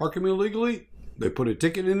you park him illegally, they put a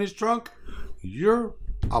ticket in his trunk, you're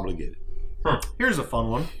obligated. Here's a fun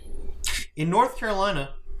one. In North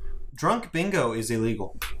Carolina, drunk bingo is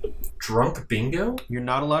illegal. Drunk bingo? You're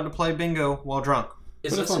not allowed to play bingo while drunk.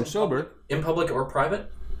 Is but if I'm sober. In public or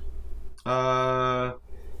private?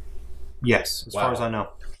 Yes, as far as I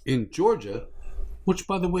know. In Georgia, which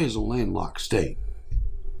by the way is a landlocked state,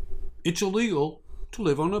 it's illegal to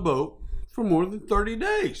live on a boat for more than 30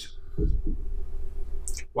 days.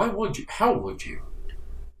 Why would you? How would you?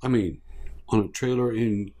 I mean, on a trailer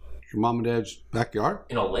in your mom and dad's backyard?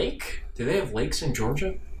 In a lake? Do they have lakes in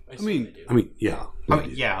Georgia? I mean, yeah.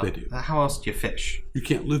 Yeah, they do. How else do you fish? You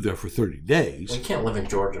can't live there for 30 days. Well, you can't live in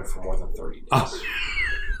Georgia for more than 30 days.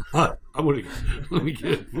 I would. Let me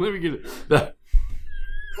get it.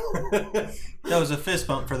 That was a fist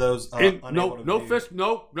bump for those. No fist.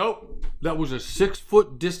 Nope. That was a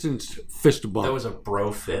 6-foot distance fist bump. That was a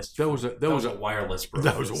bro fist. That was a wireless bro.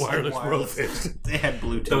 That was a wireless bro fist. They had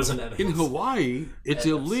Bluetooth. That was an in Hawaii, it's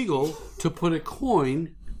illegal to put a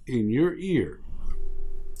coin in your ear.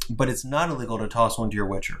 But it's not illegal to toss one to your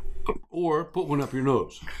witcher. Or put one up your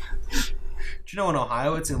nose. Do you know in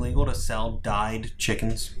Ohio it's illegal to sell dyed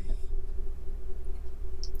chickens?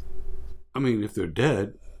 I mean, if they're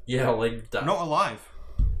dead. Yeah, like no, alive.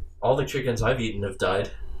 All the chickens I've eaten have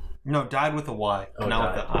died. No, died with a Y,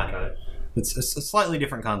 not with the I. It's a slightly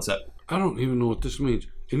different concept. I don't even know what this means.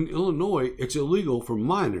 In Illinois, it's illegal for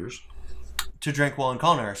minors to drink while in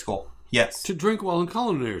culinary school. Yes. To drink while in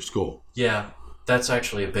culinary school. Yeah, that's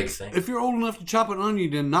actually a big thing. If you're old enough to chop an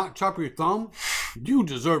onion and not chop your thumb, you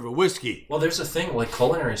deserve a whiskey. Well, there's a thing, like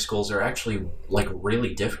culinary schools are actually like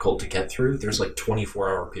really difficult to get through. There's like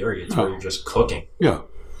 24-hour periods where you're just cooking. Yeah.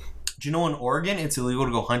 Do you know in Oregon it's illegal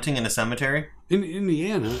to go hunting in a cemetery? In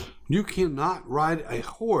Indiana, you cannot ride a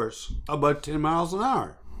horse above 10 miles an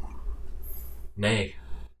hour. Nay.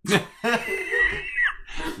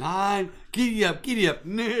 9, giddy up,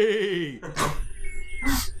 nay.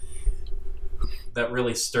 That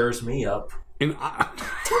really stirs me up. And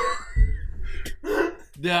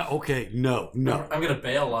yeah, okay, no. I'm gonna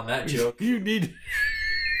bail on that joke. You need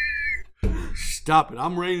stop it.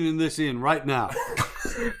 I'm reining this in right now.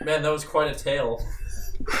 Man, that was quite a tale.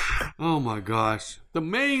 Oh my gosh. The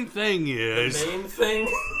main thing is Main thing?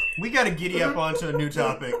 We got to giddy up onto a new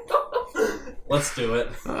topic. Let's do it.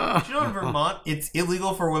 Do you know in Vermont it's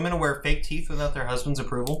illegal for women to wear fake teeth without their husband's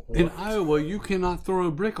approval? in Iowa you cannot throw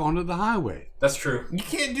a brick onto the highway. That's true. You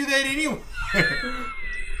can't do that anywhere.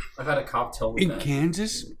 I've had a cop tell me In that.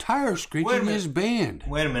 Kansas, tire Wait a screeching minute. is banned.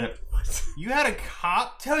 Wait a minute. You had a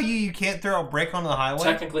cop tell you can't throw a brick onto the highway?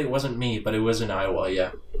 Technically, it wasn't me, but it was in Iowa,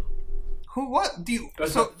 yeah. Who? What? Do you?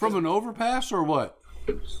 That's So not- From an overpass or what?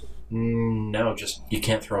 No, just you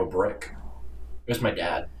can't throw a brick. It was my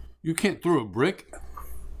dad. You can't throw a brick?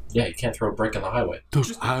 Yeah, you can't throw a brick on the highway.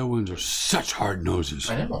 Those Iowans are such hard noses.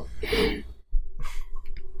 I know.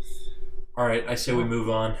 All right, I say we move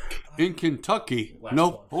on. In Kentucky, Last no,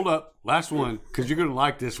 one. hold up. Last one, because you're going to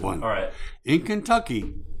like this one. All right. In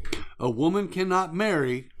Kentucky, a woman cannot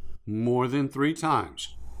marry more than 3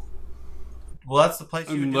 times well, that's the place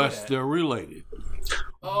you would do it unless at. they're related.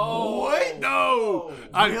 Oh, What? No!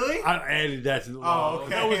 Really? I added that to the law. okay.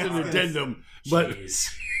 That was an Yeah. addendum. But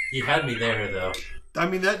Jeez. You had me there, though. I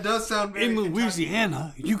mean, that does sound very in Kentucky.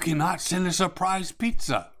 Louisiana, you cannot send a surprise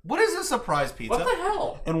pizza. What is a surprise pizza? What the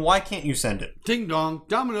hell? And why can't you send it? Ding dong,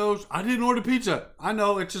 Domino's, I didn't order pizza. I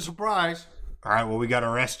know, it's a surprise. All right, well, we got to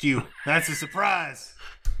arrest you. That's a surprise.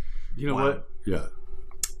 You know Wow. what? Yeah.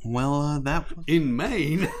 Well, that. In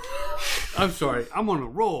Maine, I'm sorry, I'm on a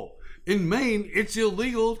roll. In Maine, it's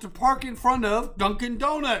illegal to park in front of Dunkin'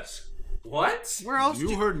 Donuts. What? Where else?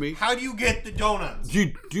 You heard me. How do you get the donuts?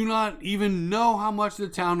 You do not even know how much the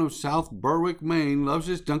town of South Berwick, Maine loves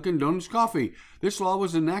its Dunkin' Donuts coffee. This law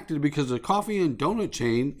was enacted because the coffee and donut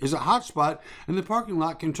chain is a hotspot and the parking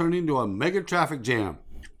lot can turn into a mega traffic jam.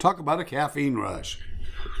 Talk about a caffeine rush.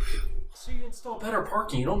 So you install better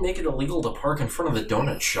parking. You don't make it illegal to park in front of the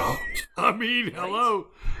donut shop. I mean, hello.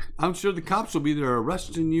 I'm sure the cops will be there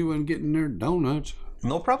arresting you and getting their donuts.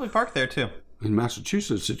 And they'll probably park there too. In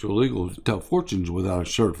Massachusetts, it's illegal to tell fortunes without a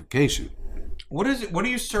certification. What is it? What are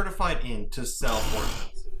you certified in to sell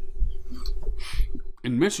fortunes?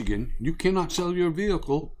 In Michigan, you cannot sell your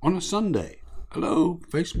vehicle on a Sunday. Hello,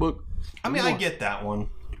 Facebook. I mean, I get that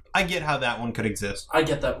one. I get how that one could exist. I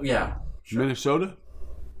get that, yeah. Minnesota,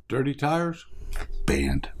 dirty tires,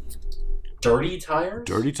 banned. Dirty tires?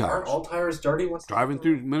 Dirty tires. Aren't all tires dirty? What's Driving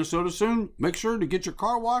through Minnesota soon, make sure to get your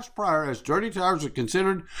car washed prior, as dirty tires are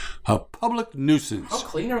considered a public nuisance. How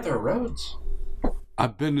clean are their roads?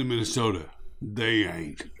 I've been to Minnesota. They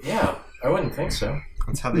ain't. Yeah, I wouldn't think so.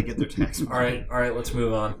 That's how they get their tax money. All right, let's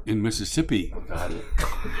move on. In Mississippi, God.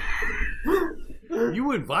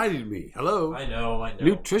 you invited me. Hello. I know.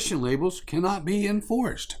 Nutrition labels cannot be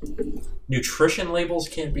enforced. Nutrition labels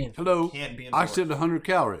can't be... Hello. Can't be I enforced. said 100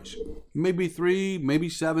 calories. Maybe 3, maybe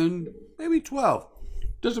 7, maybe 12.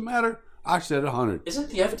 Doesn't matter. I said 100. Isn't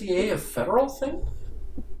the FDA a federal thing?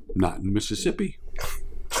 Not in Mississippi.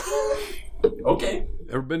 Okay.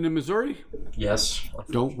 Ever been to Missouri? Yes.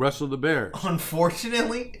 Don't wrestle the bears.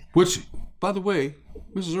 Unfortunately, Which, by the way,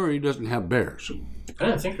 Missouri doesn't have bears. I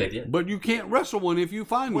didn't think they did. But you can't wrestle one if you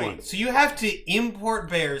find one. wait. So you have to import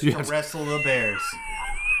bears Yes. to wrestle the bears?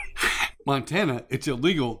 Montana, it's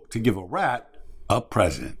illegal to give a rat a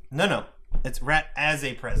present. No. It's rat as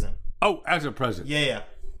a present. Oh, as a present. Yeah.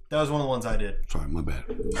 That was one of the ones I did. Sorry, my bad.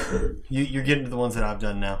 You're getting to the ones that I've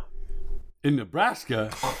done now. In Nebraska,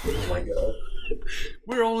 Oh my god.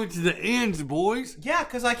 we're only to the ends, boys. Yeah,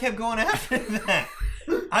 because I kept going after that.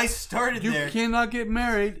 I started You there. cannot get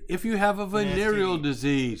married if you have a venereal STD.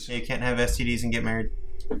 disease. Yeah, you can't have STDs and get married.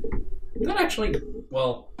 That actually...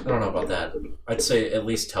 Well, I don't know about that. I'd say at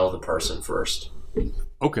least tell the person first.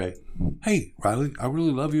 Okay. Hey, Riley, I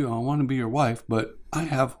really love you and I want to be your wife, but I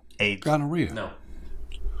have AIDS. gonorrhea. No.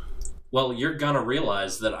 Well, you're gonna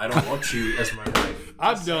realize that I don't want you as my wife.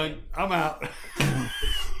 I'm done. I'm out.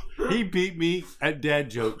 He beat me at dad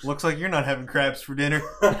jokes. Looks like you're not having crabs for dinner.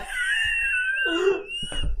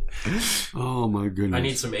 Oh, my goodness. I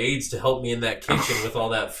need some aides to help me in that kitchen with all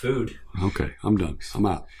that food. Okay, I'm done. I'm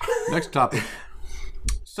out. Next topic. Am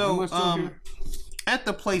So, I still here? at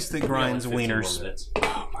the place that We got like grinds 15 more wieners, minutes.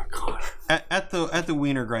 Oh, my God. at the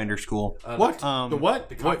wiener grinder school, What? Um, the what?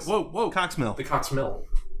 the Wait, Cox- whoa. Cox Mill. The Cox Mill.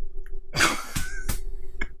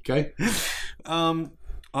 Okay.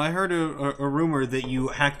 I heard a rumor that you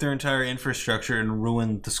hacked their entire infrastructure and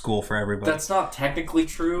ruined the school for everybody. That's not technically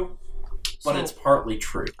true, but it's partly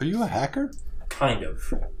true. Are you a hacker? Kind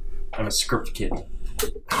of. I'm a script kid.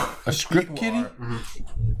 A script kitty?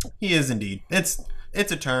 He is indeed. It's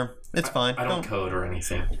a term. It's fine. I don't code or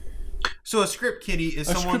anything. So a script kitty is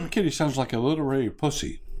A someone. script kitty sounds like a literary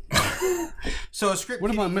pussy. So a script. What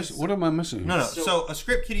am kitty I missing? What am I missing? No. So a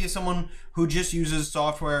script kitty is someone who just uses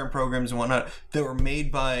software and programs and whatnot that were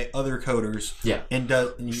made by other coders. Yeah.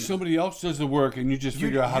 And Somebody else does the work, and you just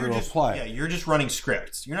figure out how to apply Yeah, it. you're just running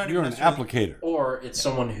scripts. You're not. You're even an necessarily- applicator. Or it's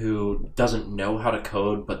someone who doesn't know how to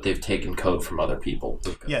code, but they've taken code from other people.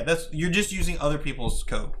 Yeah, you're just using other people's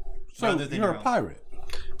code. So rather than you're your a own. pirate.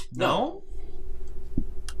 No.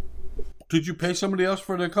 Did you pay somebody else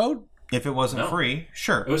for the code? If it wasn't No. free,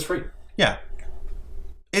 sure. It was free. Yeah.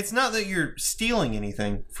 It's not that you're stealing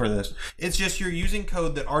anything for this. It's just you're using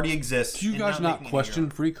code that already exists. Do you and guys not making it question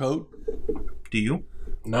your free code? own. Do you?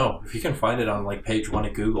 No, if you can find it on like page 1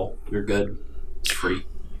 of Google, you're good. It's free.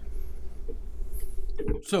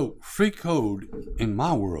 So free code in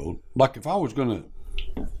my world, like if I was gonna,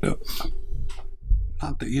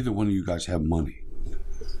 not that either one of you guys have money,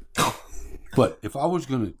 but if I was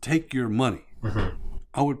gonna take your money,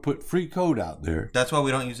 I would put free code out there, That's why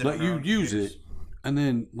we don't use it. let on our you own use computers. it, and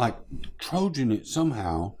then like Trojan it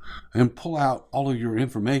somehow and pull out all of your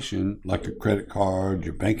information, like your credit card,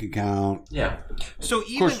 your bank account. Yeah. So Of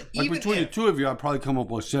even course, like even between the if, two of you, I'd probably come up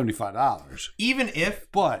with $75. even if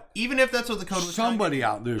But that's what the code was. somebody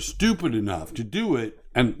out there stupid enough to do it,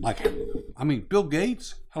 and like, I mean, Bill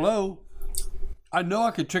Gates, hello. I know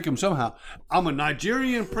I could trick him somehow. I'm a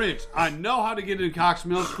Nigerian prince. I know how to get into Cox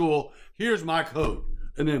Mill School. Here's my code.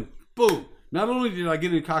 And then, boom. Not only did I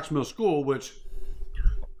get into Cox Mill School, which,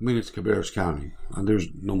 I mean, it's Cabarrus County. There's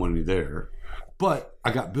no money there. But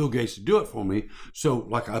I got Bill Gates to do it for me. So,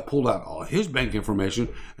 like, I pulled out all his bank information,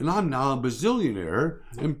 and I'm now a bazillionaire,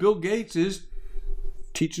 and Bill Gates is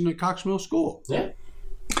teaching at Cox Mill School. Yeah.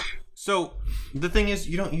 So the thing is,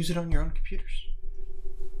 you don't use it on your own computers.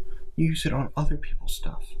 You use it on other people's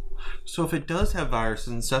stuff. So if it does have viruses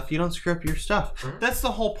and stuff, you don't screw up your stuff. That's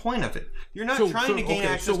the whole point of it. You're not trying to gain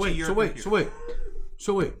access to your computer.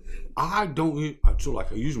 So wait. I don't use, so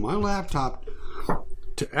like I use my laptop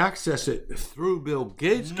to access it through Bill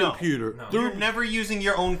Gates' computer. You're never using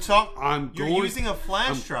your own software. You're using a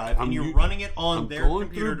flash drive and you're running it on their computer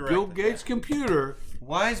through directly. Bill Gates' computer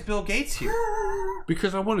Why is Bill Gates here?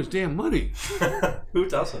 because I want his damn money. Who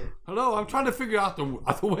doesn't? Hello, I'm trying to figure out the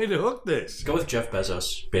way to hook this. Go with Jeff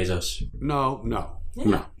Bezos. No.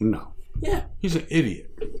 Yeah. He's an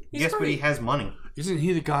idiot. Yes, but he has money. Isn't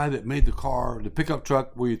he the guy that made the car, the pickup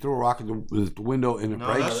truck, where you throw a rock at the window and it No,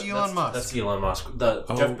 breaks? that's Elon Musk. That's Elon Musk. Jeff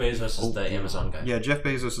Bezos is the Amazon guy. Yeah, Jeff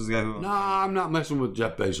Bezos is the guy who. Nah, I'm not messing with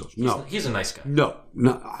Jeff Bezos. No. He's a nice guy. No,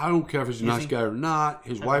 I don't care if he's a nice guy or not.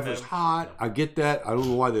 His wife is hot. I get that. I don't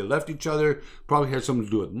know why they left each other. Probably had something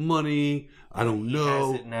to do with money. I don't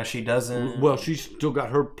know. Has it, now she doesn't. Well, she's still got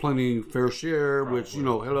her plenty fair share, which,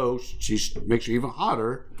 hello, she makes her even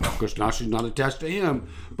hotter because now she's not attached to him.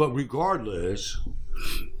 But regardless,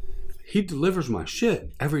 he delivers my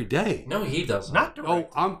shit every day. No, he doesn't. Not Oh,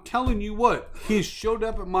 direct. I'm telling you what. He showed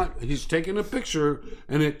up at he's taking a picture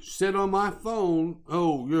and it said on my phone,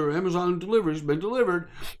 oh, your Amazon delivery's been delivered.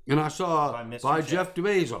 And I saw By Mr. by Jeff. Jeff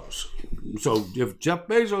Bezos. So if Jeff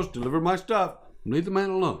Bezos delivered my stuff, leave the man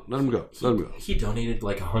alone. Let him go. Let him go. He donated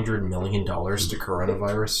like $100 million to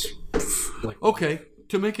coronavirus. Okay.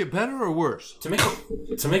 To make it better or worse? To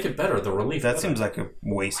make it better, the relief. That better. seems like a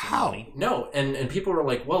waste of How? money. No, and people were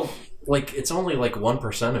like, well, like it's only like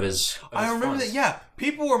 1% of his. I remember that. Yeah,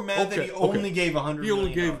 people were mad that he only gave $100 He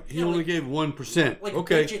only million. gave 1%. Like,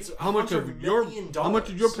 Okay. bitch, it's How much of $100 your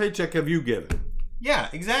million. paycheck have you given? Yeah,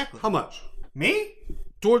 exactly. How much? Me?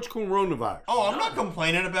 Towards coronavirus. Oh, I'm not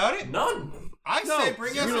complaining about it. None. I say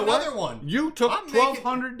bring us you know another what? one. You took I'm making-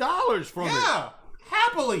 $1,200 from it. Yeah,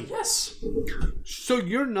 happily. Yes. So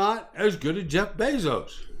you're not as good as Jeff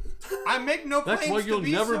Bezos. I make no claims That's why you'll to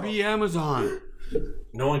be never so. be Amazon.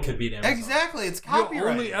 No one could beat Amazon. Exactly, it's You'll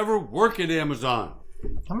copyright. only ever work at Amazon.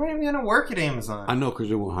 I'm not even gonna work at Amazon. I know because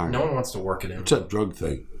they won't hire No you. one wants to work at It's Amazon. that drug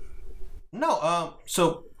thing. No,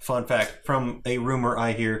 so fun fact from a rumor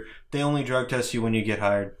I hear, they only drug test you when you get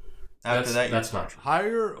hired. After That's not true.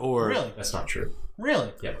 Hire or really, That's not true.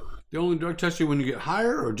 really Yeah. they only drug test you when you get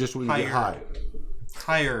hired or just when you get Hired. hired?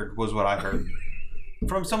 hired was what I heard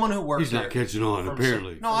from someone who works He's not there. catching on,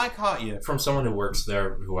 apparently. No, I caught you. From someone who works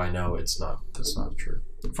there, who I know, that's not true.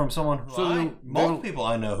 From someone who So they don't- most people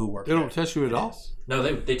I know who work They there. don't test you at all? No,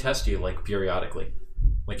 they test you like periodically,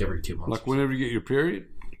 like every 2 months. Like whenever you get your period?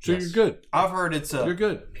 So Yes. you're good. I've heard it's You're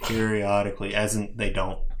good. periodically, as in they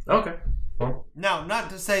don't. Okay. Well, Now, not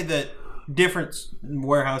to say that different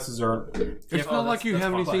warehouses are. It's not like you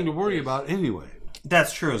have anything to worry about anyway.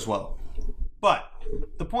 That's true as well. But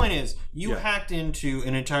the point is, you Yeah. hacked into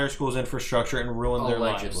an entire school's infrastructure and ruined their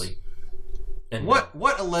allegedly. lives. And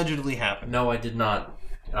What allegedly happened? No, I did not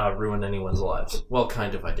ruin anyone's lives. Well,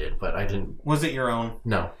 kind of I did, but I didn't. Was it your own?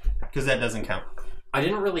 No. Because that doesn't count. I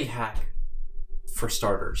didn't really hack, for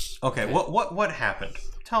starters. Okay, what happened?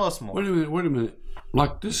 Tell us more. Wait a minute.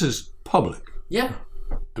 Like, this is public, Yeah.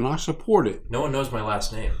 and I support it. No one knows my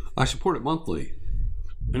last name. I support it monthly.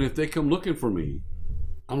 And if they come looking for me,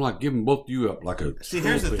 I'm like giving both of you up like a... See,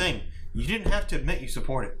 here's the thing. You didn't have to admit you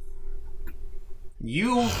support it.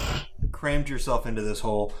 You crammed yourself into this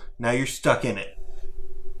hole. Now you're stuck in it.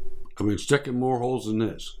 I mean, sticking more holes than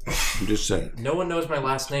this. I'm just saying. No one knows my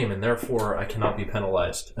last name, and therefore I cannot be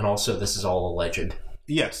penalized. And also, this is all alleged.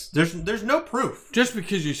 Yes, there's no proof. Just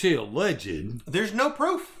because you say alleged, There's no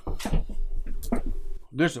proof.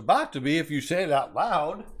 there's about to be if you say it out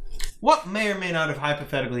loud. What may or may not have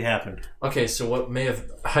hypothetically happened. Okay, so what may have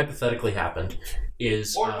hypothetically happened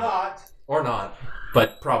is... not. Or not.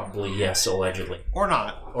 But probably, yes, allegedly. Or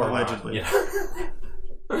not. Or allegedly. Not,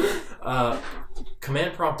 yeah.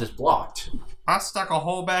 Command prompt is blocked. I stuck a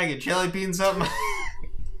whole bag of jelly beans up my...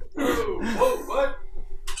 Whoa, what?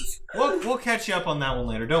 We'll catch you up on that one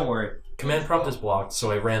later. Don't worry. Command prompt is blocked,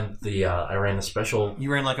 so I ran the special...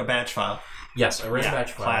 You ran like a batch file. Yes, I ran a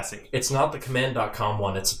batch file. Classic. It's not the command.com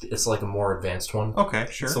one, it's like a more advanced one. Okay,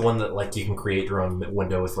 sure. It's the one that like you can create your own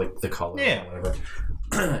window with like the color Yeah. or whatever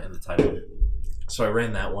and the title. So I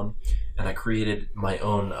ran that one, and I created my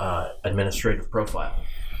own administrative profile.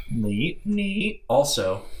 Neat.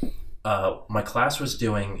 Also, my class was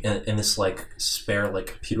doing in this like spare like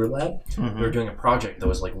computer lab. Mhm. We were doing a project that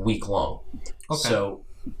was like week long. Okay. So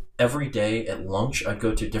every day at lunch, I'd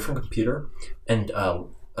go to a different computer and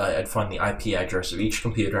I'd find the IP address of each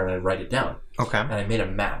computer and I'd write it down. Okay. And I made a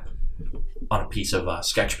map on a piece of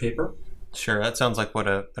sketch paper. Sure, that sounds like what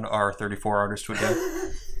an R34 artist would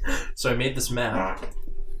do. So I made this map.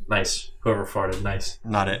 Nice. Whoever farted, nice.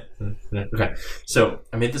 Not it. Okay. So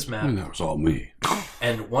I made this map. And that was all me.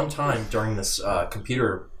 And one time during this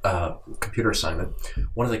computer assignment,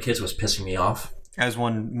 one of the kids was pissing me off. As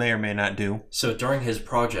one may or may not do. So during his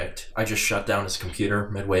project, I just shut down his computer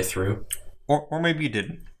midway through. Or maybe you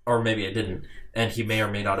didn't. Or maybe I didn't. And he may or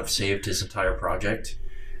may not have saved his entire project.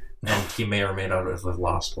 And he may or may not have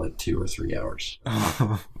lost like 2 or 3 hours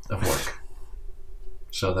of work.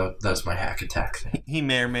 So that's my hack attack thing. He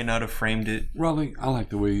may or may not have framed it. Raleigh, I like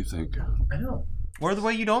the way you think. I know. Or the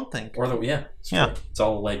way you don't think. Or it's Yeah. true. It's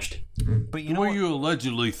all alleged. But you The know way what? you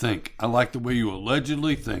allegedly think. I like the way you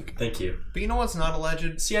allegedly think. Thank you. But you know what's not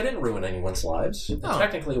alleged? See, I didn't ruin anyone's lives. And No.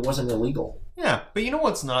 technically, it wasn't illegal. Yeah, but you know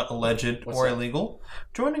what's not alleged What's or that? illegal?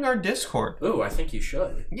 Joining our Discord. Ooh, I think you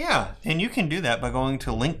should. Yeah, and you can do that by going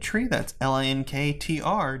to Linktree, that's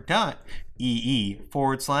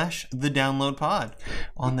linktr.ee/the download pod.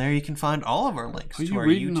 On there you can find all of our links Are to you our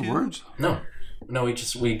reading YouTube. the words? No, we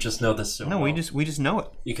just know this so No, well. we just know it.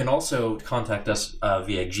 You can also contact us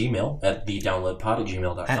via Gmail at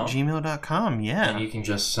thedownloadpod@gmail.com. At gmail.com, yeah. And you can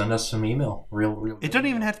just send us some email. Real. It doesn't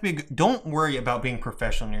even have to be. Don't worry about being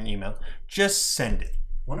professional in your email. Just send it.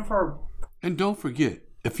 One of our. And don't forget,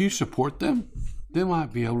 if you support them, they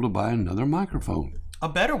might be able to buy another microphone. A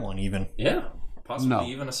better one, even. Yeah. Possibly No,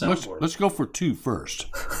 even a let's soundboard. go for 2 first.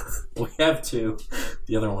 We have 2.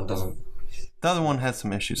 The other one doesn't. The other one has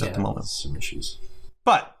some issues at the moment. Some issues.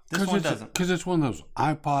 But this one doesn't. Because it's one of those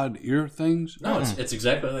iPod ear things. No, it's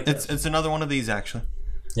exactly like It's this. it's another one of these, actually.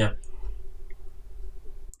 Yeah.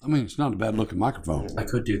 I mean, it's not a bad looking microphone. I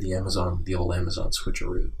could do the old Amazon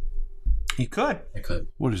switcheroo. You could. I could.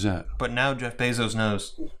 What is that? But now Jeff Bezos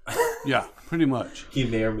knows. Yeah, pretty much. He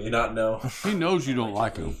may or may not know. He knows you don't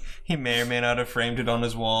like him. He may or may not have framed it on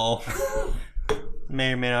his wall.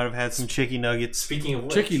 May or may not have had some chicky nuggets. Speaking of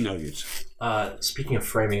which, Chicken nuggets. speaking of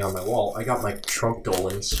framing on my wall, I got my Trump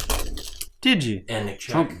Dolans Did you? and a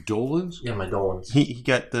check. Trump Dolans? Yeah, my Dolans. He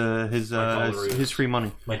got his free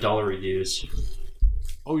money. My dollar dues.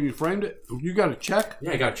 Oh, you framed it? You got a check?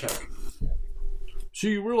 Yeah, I got a check. So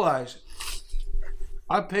you realize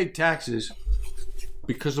I paid taxes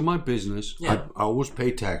because of my business. Yeah. I always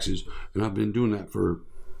pay taxes, and I've been doing that for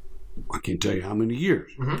I can't tell you how many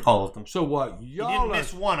years. All of them. So what You y'all didn't are,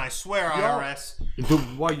 miss one, I swear, Y'all- IRS.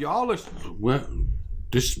 while y'all are, well,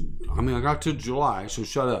 this I mean I got till July, so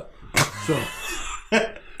shut up.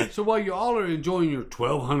 So while y'all are enjoying your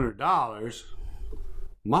 $1,200,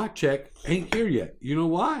 my check ain't here yet. You know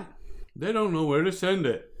why? They don't know where to send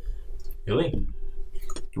it. Really?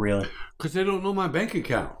 Really? Because they don't know my bank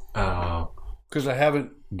account. Oh. Because I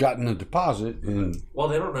haven't gotten a deposit. And Well,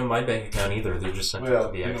 they don't know my bank account either. They're just sent Well,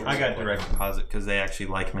 to the you know, address. I got direct deposit because they actually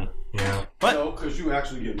like me. Yeah. But no, because you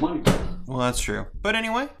actually get money. well, that's true. But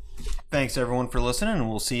anyway, thanks everyone for listening, and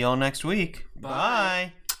we'll see y'all next week.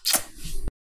 Bye.